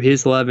Jesus through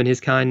his love and his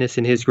kindness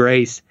and his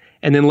grace,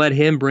 and then let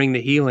him bring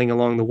the healing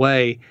along the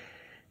way.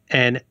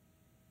 And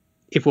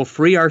if we'll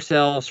free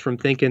ourselves from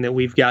thinking that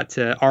we've got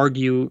to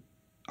argue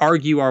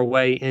our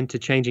way into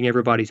changing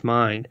everybody's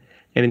mind,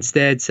 and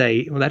instead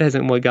say, well, that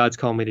isn't what God's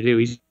called me to do.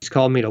 He's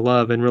called me to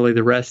love, and really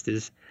the rest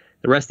is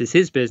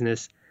his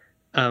business.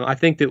 I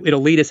think that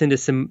it'll lead us into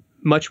some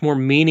much more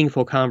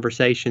meaningful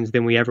conversations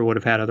than we ever would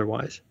have had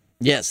otherwise.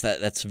 Yes,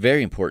 that's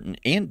very important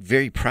and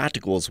very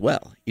practical as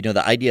well.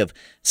 The idea of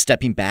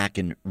stepping back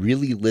and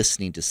really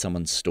listening to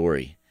someone's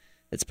story,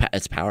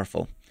 it's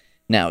powerful.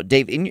 Now,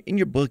 Dave, in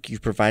your book,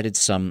 you've provided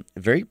some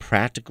very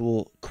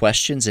practical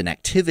questions and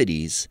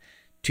activities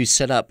to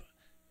set up,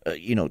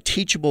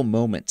 teachable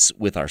moments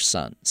with our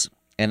sons.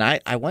 And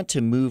I want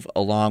to move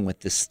along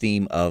with this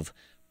theme of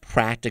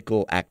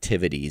practical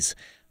activities,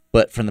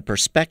 but from the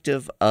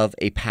perspective of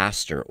a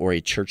pastor or a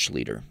church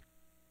leader.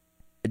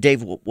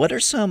 Dave, what are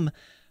some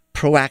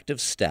proactive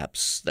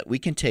steps that we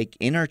can take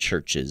in our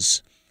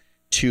churches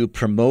to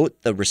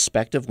promote the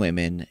respect of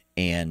women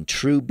and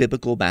true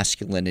biblical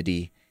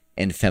masculinity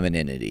and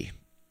femininity?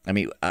 I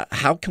mean,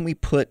 how can we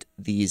put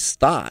these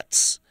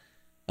thoughts,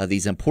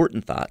 these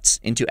important thoughts,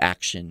 into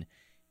action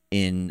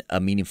in a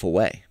meaningful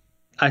way?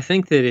 I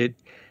think that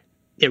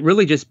it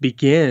really just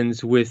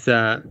begins with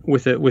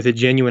a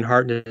genuine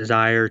heart and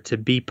desire to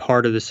be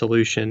part of the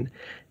solution,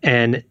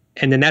 and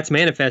then that's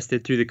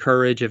manifested through the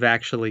courage of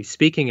actually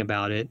speaking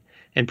about it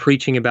and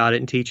preaching about it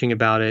and teaching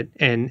about it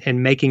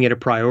and making it a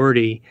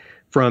priority,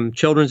 from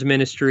children's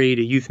ministry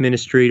to youth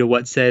ministry to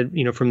what's said,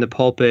 from the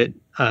pulpit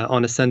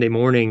on a Sunday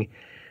morning,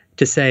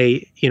 to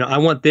say, I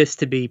want this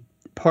to be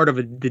part of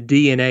the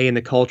DNA and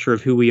the culture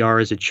of who we are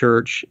as a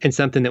church, and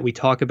something that we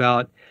talk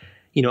about,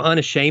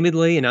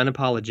 unashamedly and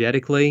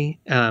unapologetically,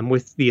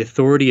 with the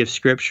authority of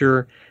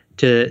Scripture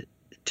to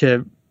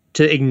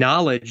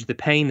acknowledge the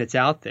pain that's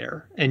out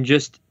there, and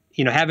just,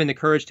 having the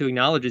courage to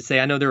acknowledge it.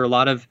 Say, I know there are a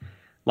lot of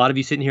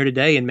you sitting here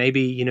today, and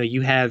maybe,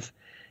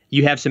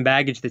 you have some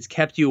baggage that's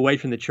kept you away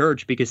from the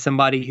church because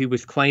somebody who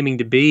was claiming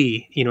to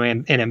be,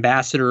 an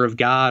ambassador of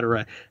God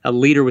or a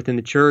leader within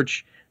the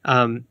church,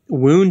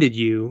 wounded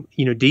you,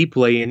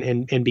 deeply.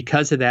 And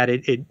because of that,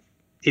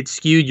 it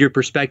skewed your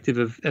perspective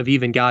of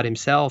even God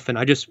himself. And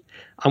I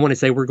want to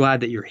say we're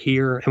glad that you're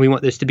here, and we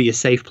want this to be a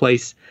safe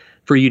place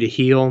for you to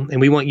heal. And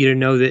we want you to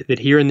know that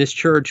here in this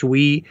church,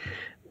 we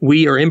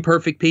are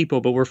imperfect people,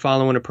 but we're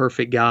following a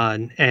perfect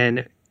God.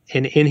 And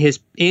in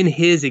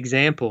his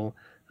example,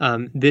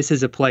 this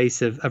is a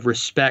place of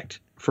respect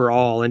for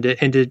all, and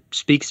to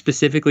speak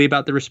specifically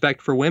about the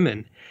respect for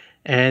women,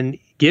 and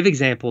give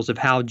examples of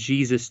how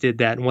Jesus did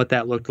that and what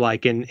that looked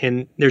like.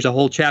 And there's a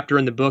whole chapter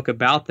in the book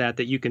about that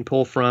you can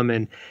pull from,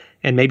 and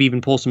maybe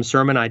even pull some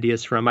sermon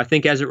ideas from. I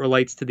think as it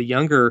relates to the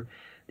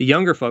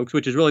younger folks,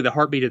 which is really the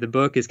heartbeat of the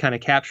book, is kind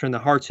of capturing the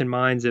hearts and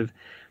minds of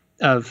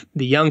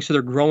the young, so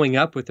they're growing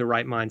up with the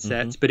right mindsets.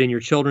 Mm-hmm. But in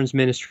your children's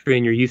ministry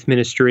and your youth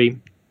ministry,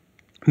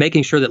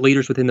 making sure that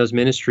leaders within those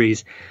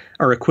ministries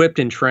are equipped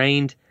and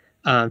trained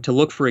to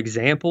look for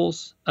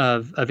examples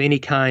of any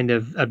kind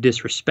of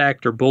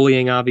disrespect or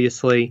bullying,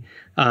 obviously,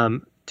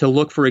 to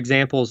look for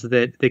examples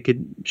that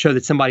could show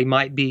that somebody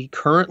might be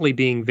currently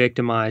being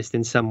victimized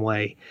in some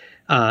way,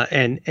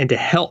 and to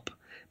help,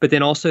 but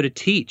then also to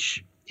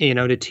teach, in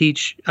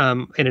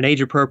an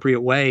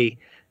age-appropriate way,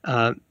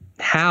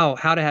 how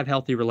to have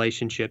healthy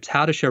relationships,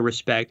 how to show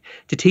respect,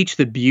 to teach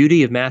the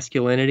beauty of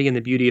masculinity and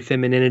the beauty of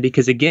femininity.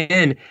 Because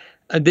again,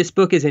 this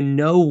book is in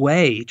no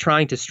way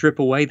trying to strip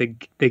away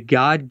the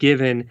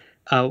God-given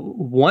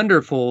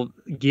wonderful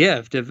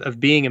gift of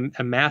being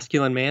a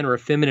masculine man or a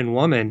feminine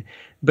woman,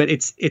 but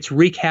it's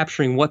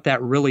recapturing what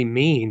that really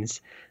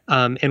means.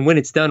 And when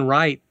it's done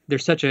right,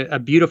 there's such a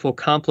beautiful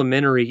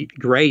complementary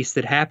grace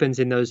that happens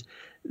in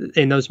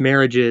those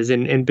marriages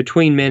and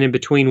between men and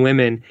between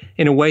women,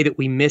 in a way that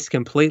we miss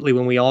completely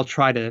when we all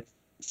try to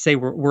say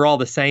we're all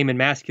the same and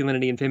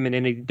masculinity and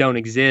femininity don't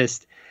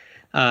exist.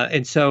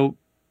 And so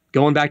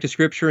going back to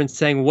Scripture and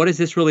saying, what does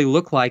this really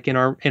look like in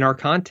our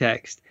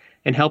context,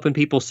 and helping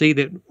people see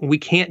that we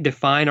can't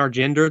define our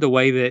gender the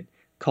way that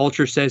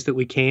culture says that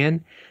we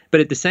can,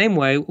 but at the same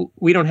way,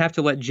 we don't have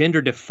to let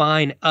gender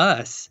define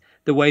us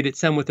the way that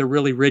some with a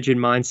really rigid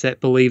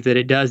mindset believe that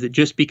it does, that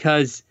just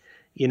because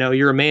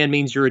you're a man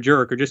means you're a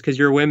jerk, or just because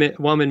you're a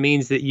woman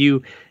means that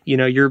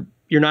you're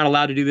not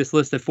allowed to do this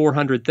list of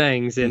 400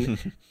 things. And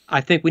I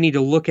think we need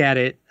to look at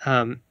it,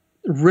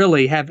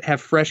 really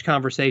have fresh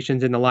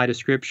conversations in the light of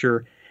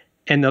Scripture.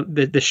 And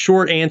the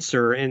short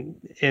answer in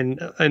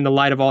the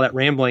light of all that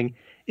rambling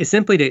is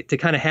simply to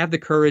kind of have the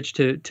courage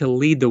to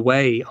lead the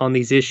way on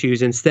these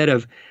issues, instead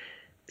of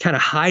kind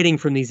of hiding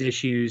from these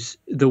issues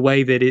the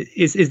way that it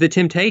is the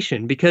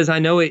temptation. Because I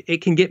know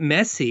it can get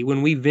messy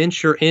when we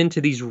venture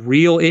into these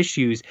real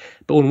issues,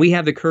 but when we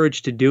have the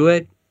courage to do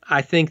it,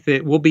 I think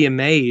that we'll be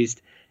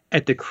amazed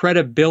at the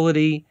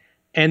credibility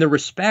and the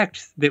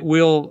respect that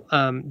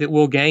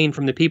we'll gain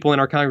from the people in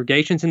our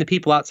congregations and the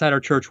people outside our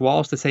church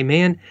walls, to say,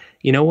 man,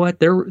 you know what,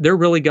 they're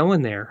really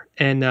going there,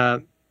 and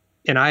I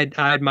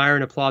admire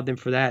and applaud them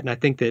for that, and I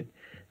think that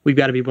we've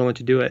got to be willing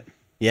to do it.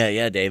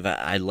 Yeah, Dave,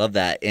 I love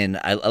that, and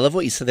I love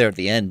what you said there at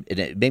the end, and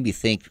it made me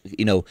think,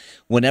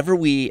 whenever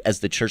we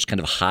as the church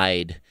kind of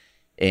hide,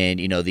 and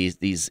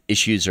these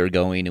issues are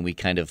going, and we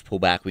kind of pull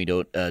back, we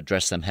don't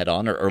address them head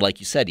on, or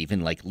like you said,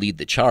 even like lead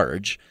the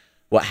charge.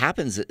 what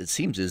happens, it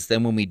seems, is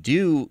then when we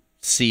do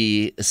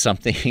see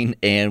something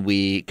and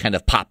we kind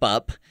of pop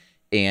up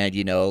and,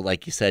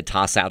 like you said,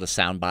 toss out a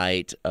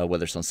soundbite,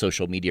 whether it's on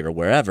social media or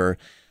wherever,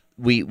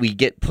 we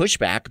get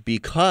pushback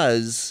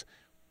because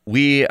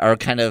we are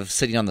kind of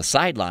sitting on the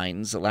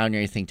sidelines, allowing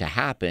anything to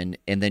happen,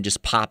 and then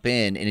just pop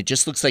in, and it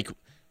just looks like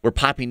we're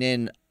popping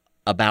in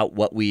about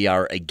what we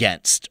are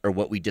against or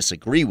what we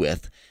disagree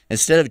with,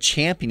 instead of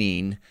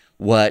championing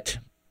what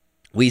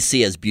we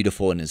see as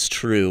beautiful and as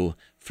true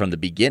from the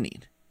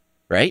beginning,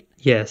 right?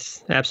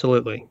 Yes,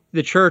 absolutely.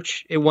 The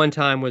church at one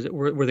time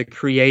were the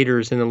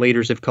creators and the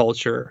leaders of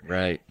culture,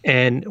 right?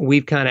 And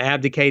we've kind of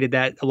abdicated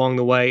that along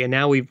the way, and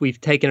now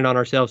we've taken it on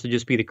ourselves to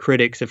just be the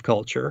critics of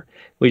culture.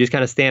 We just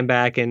kind of stand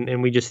back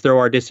and we just throw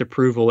our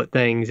disapproval at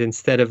things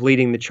instead of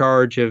leading the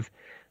charge of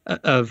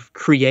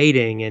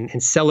creating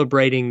and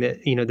celebrating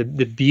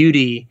the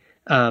beauty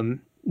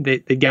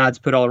that God's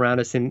put all around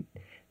us, and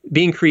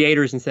being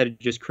creators instead of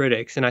just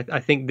critics. And I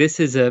think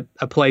this is a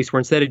place where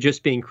instead of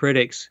just being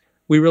critics,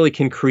 we really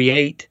can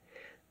create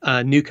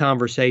new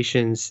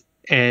conversations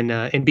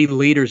and be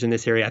leaders in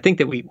this area. I think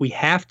that we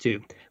have to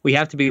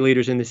be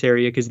leaders in this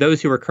area, because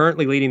those who are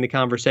currently leading the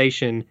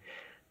conversation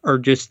are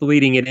just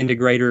leading it into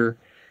greater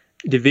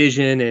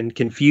division and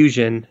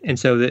confusion. And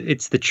so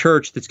it's the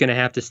church that's going to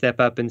have to step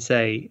up and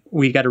say,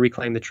 we got to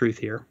reclaim the truth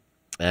here.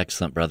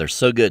 Excellent, brother.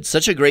 So good.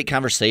 Such a great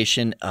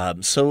conversation.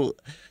 So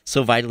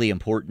vitally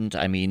important.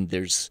 I mean,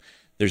 there's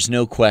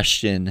no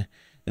question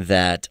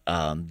that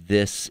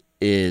this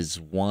is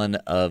one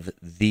of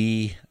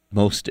the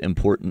most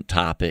important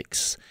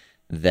topics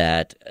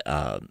that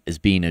is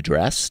being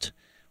addressed,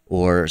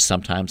 or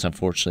sometimes,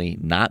 unfortunately,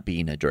 not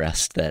being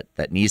addressed,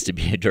 that needs to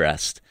be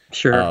addressed.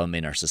 Sure.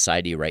 In our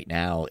society right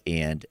now,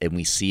 and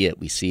we see it.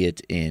 We see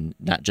it in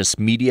not just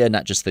media,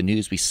 not just the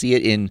news. We see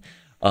it in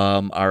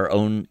our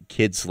own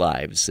kids'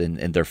 lives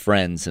and their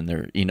friends and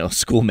their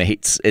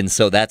schoolmates. And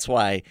so that's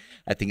why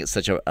I think it's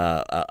such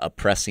a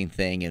pressing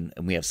thing, and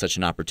we have such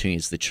an opportunity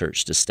as the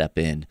church to step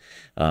in,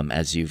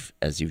 as you've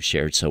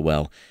shared so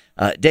well.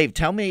 Dave,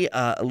 tell me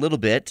a little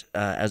bit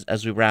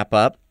as we wrap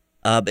up.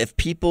 If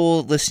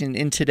people listening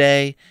in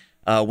today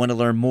want to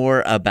learn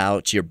more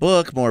about your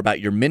book, more about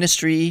your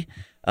ministry.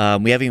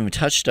 We haven't even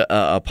touched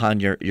upon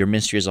your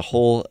ministry as a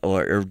whole,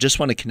 or just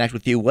want to connect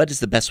with you. What is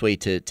the best way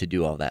to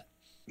do all that?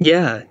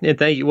 Yeah, and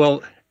thank you.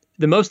 Well,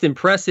 the most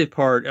impressive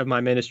part of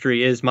my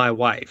ministry is my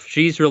wife.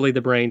 She's really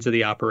the brains of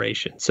the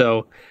operation.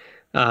 So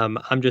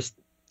I'm just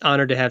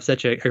honored to have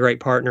such a great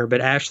partner.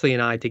 But Ashley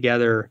and I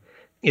together,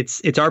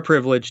 it's our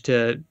privilege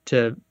to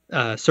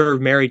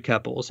serve married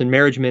couples, and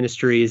marriage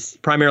ministry is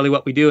primarily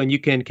what we do. And you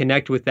can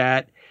connect with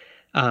that.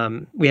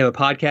 We have a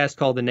podcast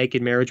called the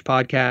Naked Marriage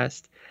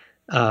Podcast.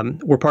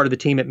 We're part of the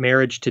team at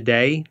Marriage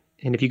Today.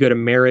 And if you go to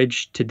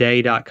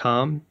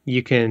marriagetoday.com,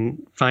 you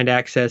can find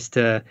access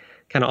to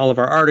kind of all of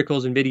our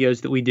articles and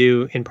videos that we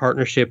do in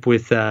partnership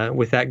with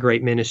that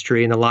great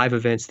ministry, and the live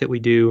events that we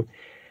do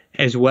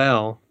as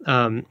well.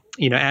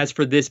 As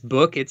for this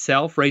book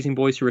itself, Raising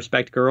Boys Who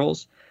Respect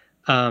Girls,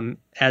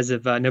 as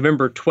of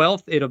November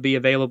 12th, it'll be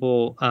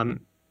available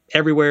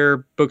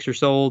everywhere books are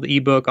sold,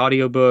 ebook,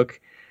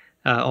 audiobook,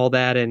 all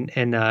that. And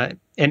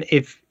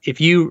if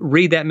you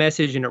read that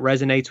message and it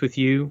resonates with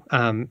you,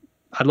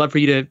 I'd love for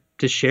you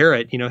to share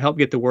it, help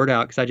get the word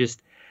out, because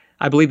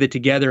I believe that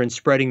together in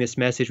spreading this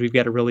message, we've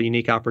got a really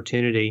unique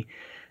opportunity.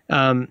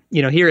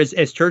 Here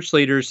as church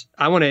leaders,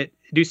 I want to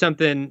do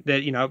something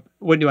that,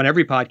 wouldn't do on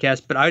every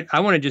podcast, but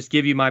I want to just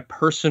give you my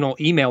personal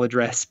email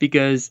address,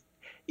 because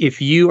if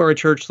you are a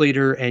church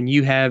leader and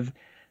you have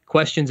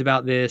questions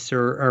about this,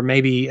 or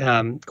maybe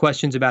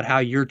questions about how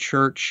your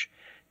church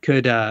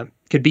could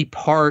be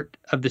part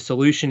of the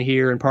solution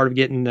here and part of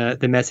getting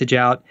the message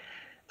out,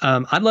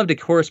 I'd love to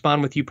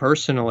correspond with you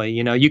personally.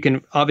 You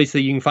can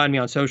find me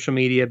on social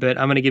media, but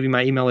I'm going to give you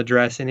my email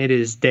address, and it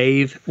is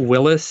Dave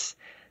Willis,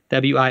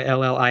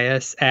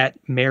 Willis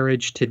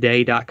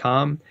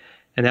 @marriagetoday.com,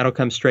 and that'll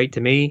come straight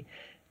to me.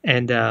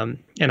 And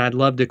I'd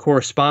love to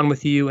correspond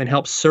with you and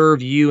help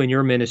serve you and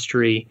your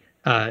ministry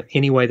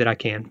any way that I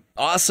can.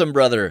 Awesome,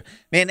 brother.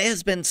 Man, it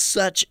has been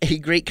such a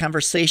great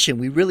conversation.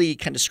 We really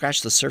kind of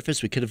scratched the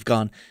surface. We could have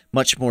gone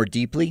much more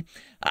deeply.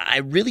 I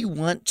really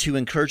want to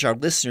encourage our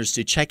listeners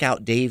to check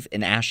out Dave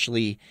and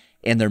Ashley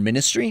and their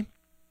ministry,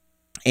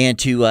 and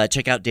to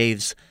check out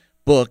Dave's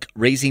book,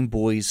 Raising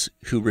Boys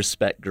Who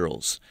Respect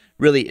Girls.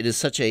 Really, it is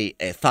such a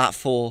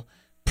thoughtful,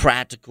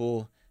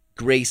 practical,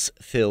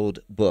 grace-filled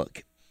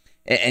book.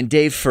 And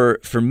Dave, for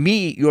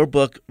me, your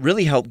book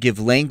really helped give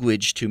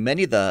language to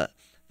many of the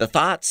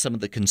thoughts, some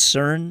of the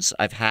concerns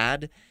I've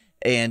had,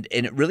 and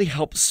it really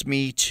helps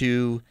me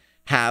to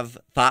have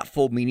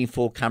thoughtful,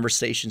 meaningful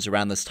conversations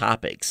around this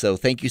topic. So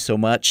thank you so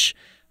much.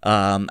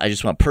 I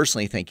just want to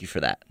personally thank you for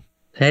that.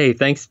 Hey,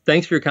 thanks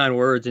for your kind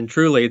words. And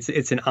truly,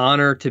 it's an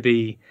honor to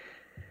be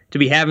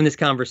having this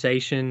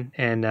conversation,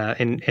 and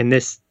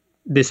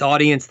this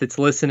audience that's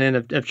listening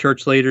of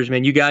church leaders.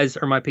 Man, you guys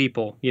are my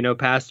people.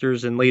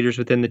 Pastors and leaders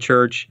within the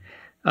church.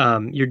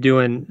 You're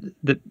doing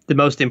the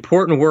most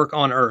important work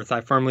on earth.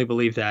 I firmly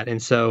believe that. And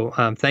so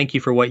thank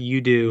you for what you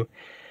do.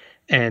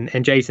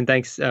 And Jason,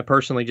 thanks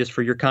personally just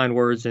for your kind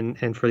words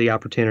and for the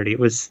opportunity. It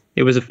was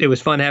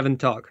fun having the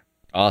talk.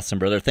 Awesome,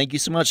 brother. Thank you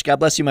so much. God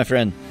bless you, my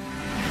friend.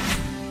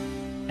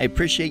 I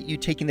appreciate you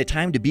taking the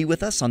time to be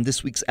with us on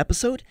this week's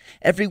episode.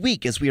 Every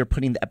week, as we are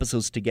putting the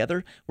episodes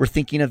together, we're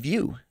thinking of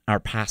you,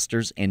 our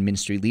pastors and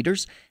ministry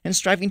leaders, and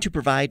striving to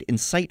provide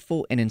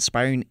insightful and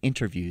inspiring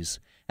interviews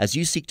as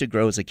you seek to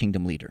grow as a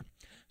kingdom leader.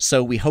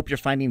 So we hope you're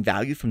finding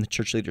value from the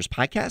Church Leaders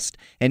Podcast,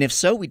 and if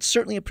so, we'd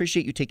certainly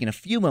appreciate you taking a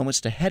few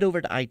moments to head over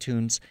to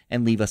iTunes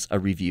and leave us a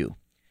review.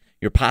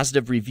 Your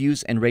positive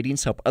reviews and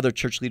ratings help other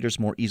church leaders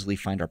more easily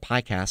find our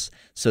podcasts,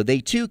 so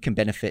they too can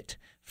benefit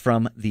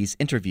from these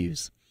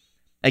interviews.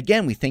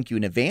 Again, we thank you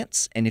in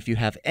advance, and if you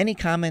have any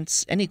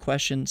comments, any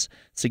questions,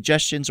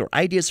 suggestions, or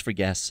ideas for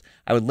guests,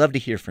 I would love to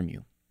hear from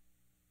you.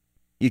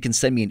 You can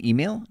send me an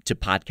email to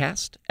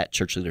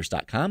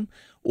podcast@churchleaders.com,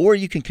 or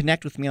you can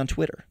connect with me on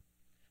Twitter.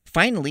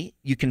 Finally,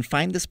 you can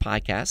find this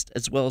podcast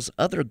as well as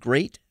other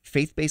great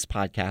faith-based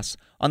podcasts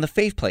on the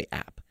FaithPlay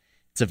app.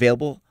 It's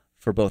available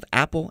for both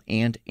Apple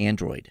and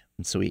Android,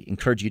 and so we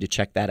encourage you to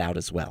check that out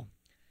as well.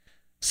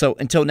 So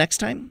until next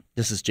time,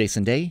 this is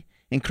Jason Day,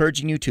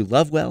 encouraging you to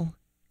love well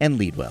and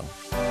lead well.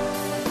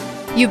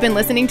 You've been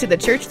listening to the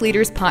Church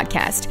Leaders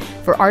Podcast.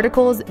 For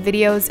articles,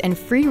 videos, and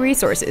free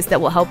resources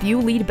that will help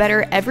you lead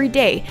better every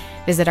day,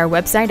 visit our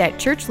website at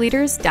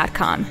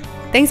churchleaders.com.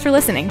 Thanks for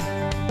listening.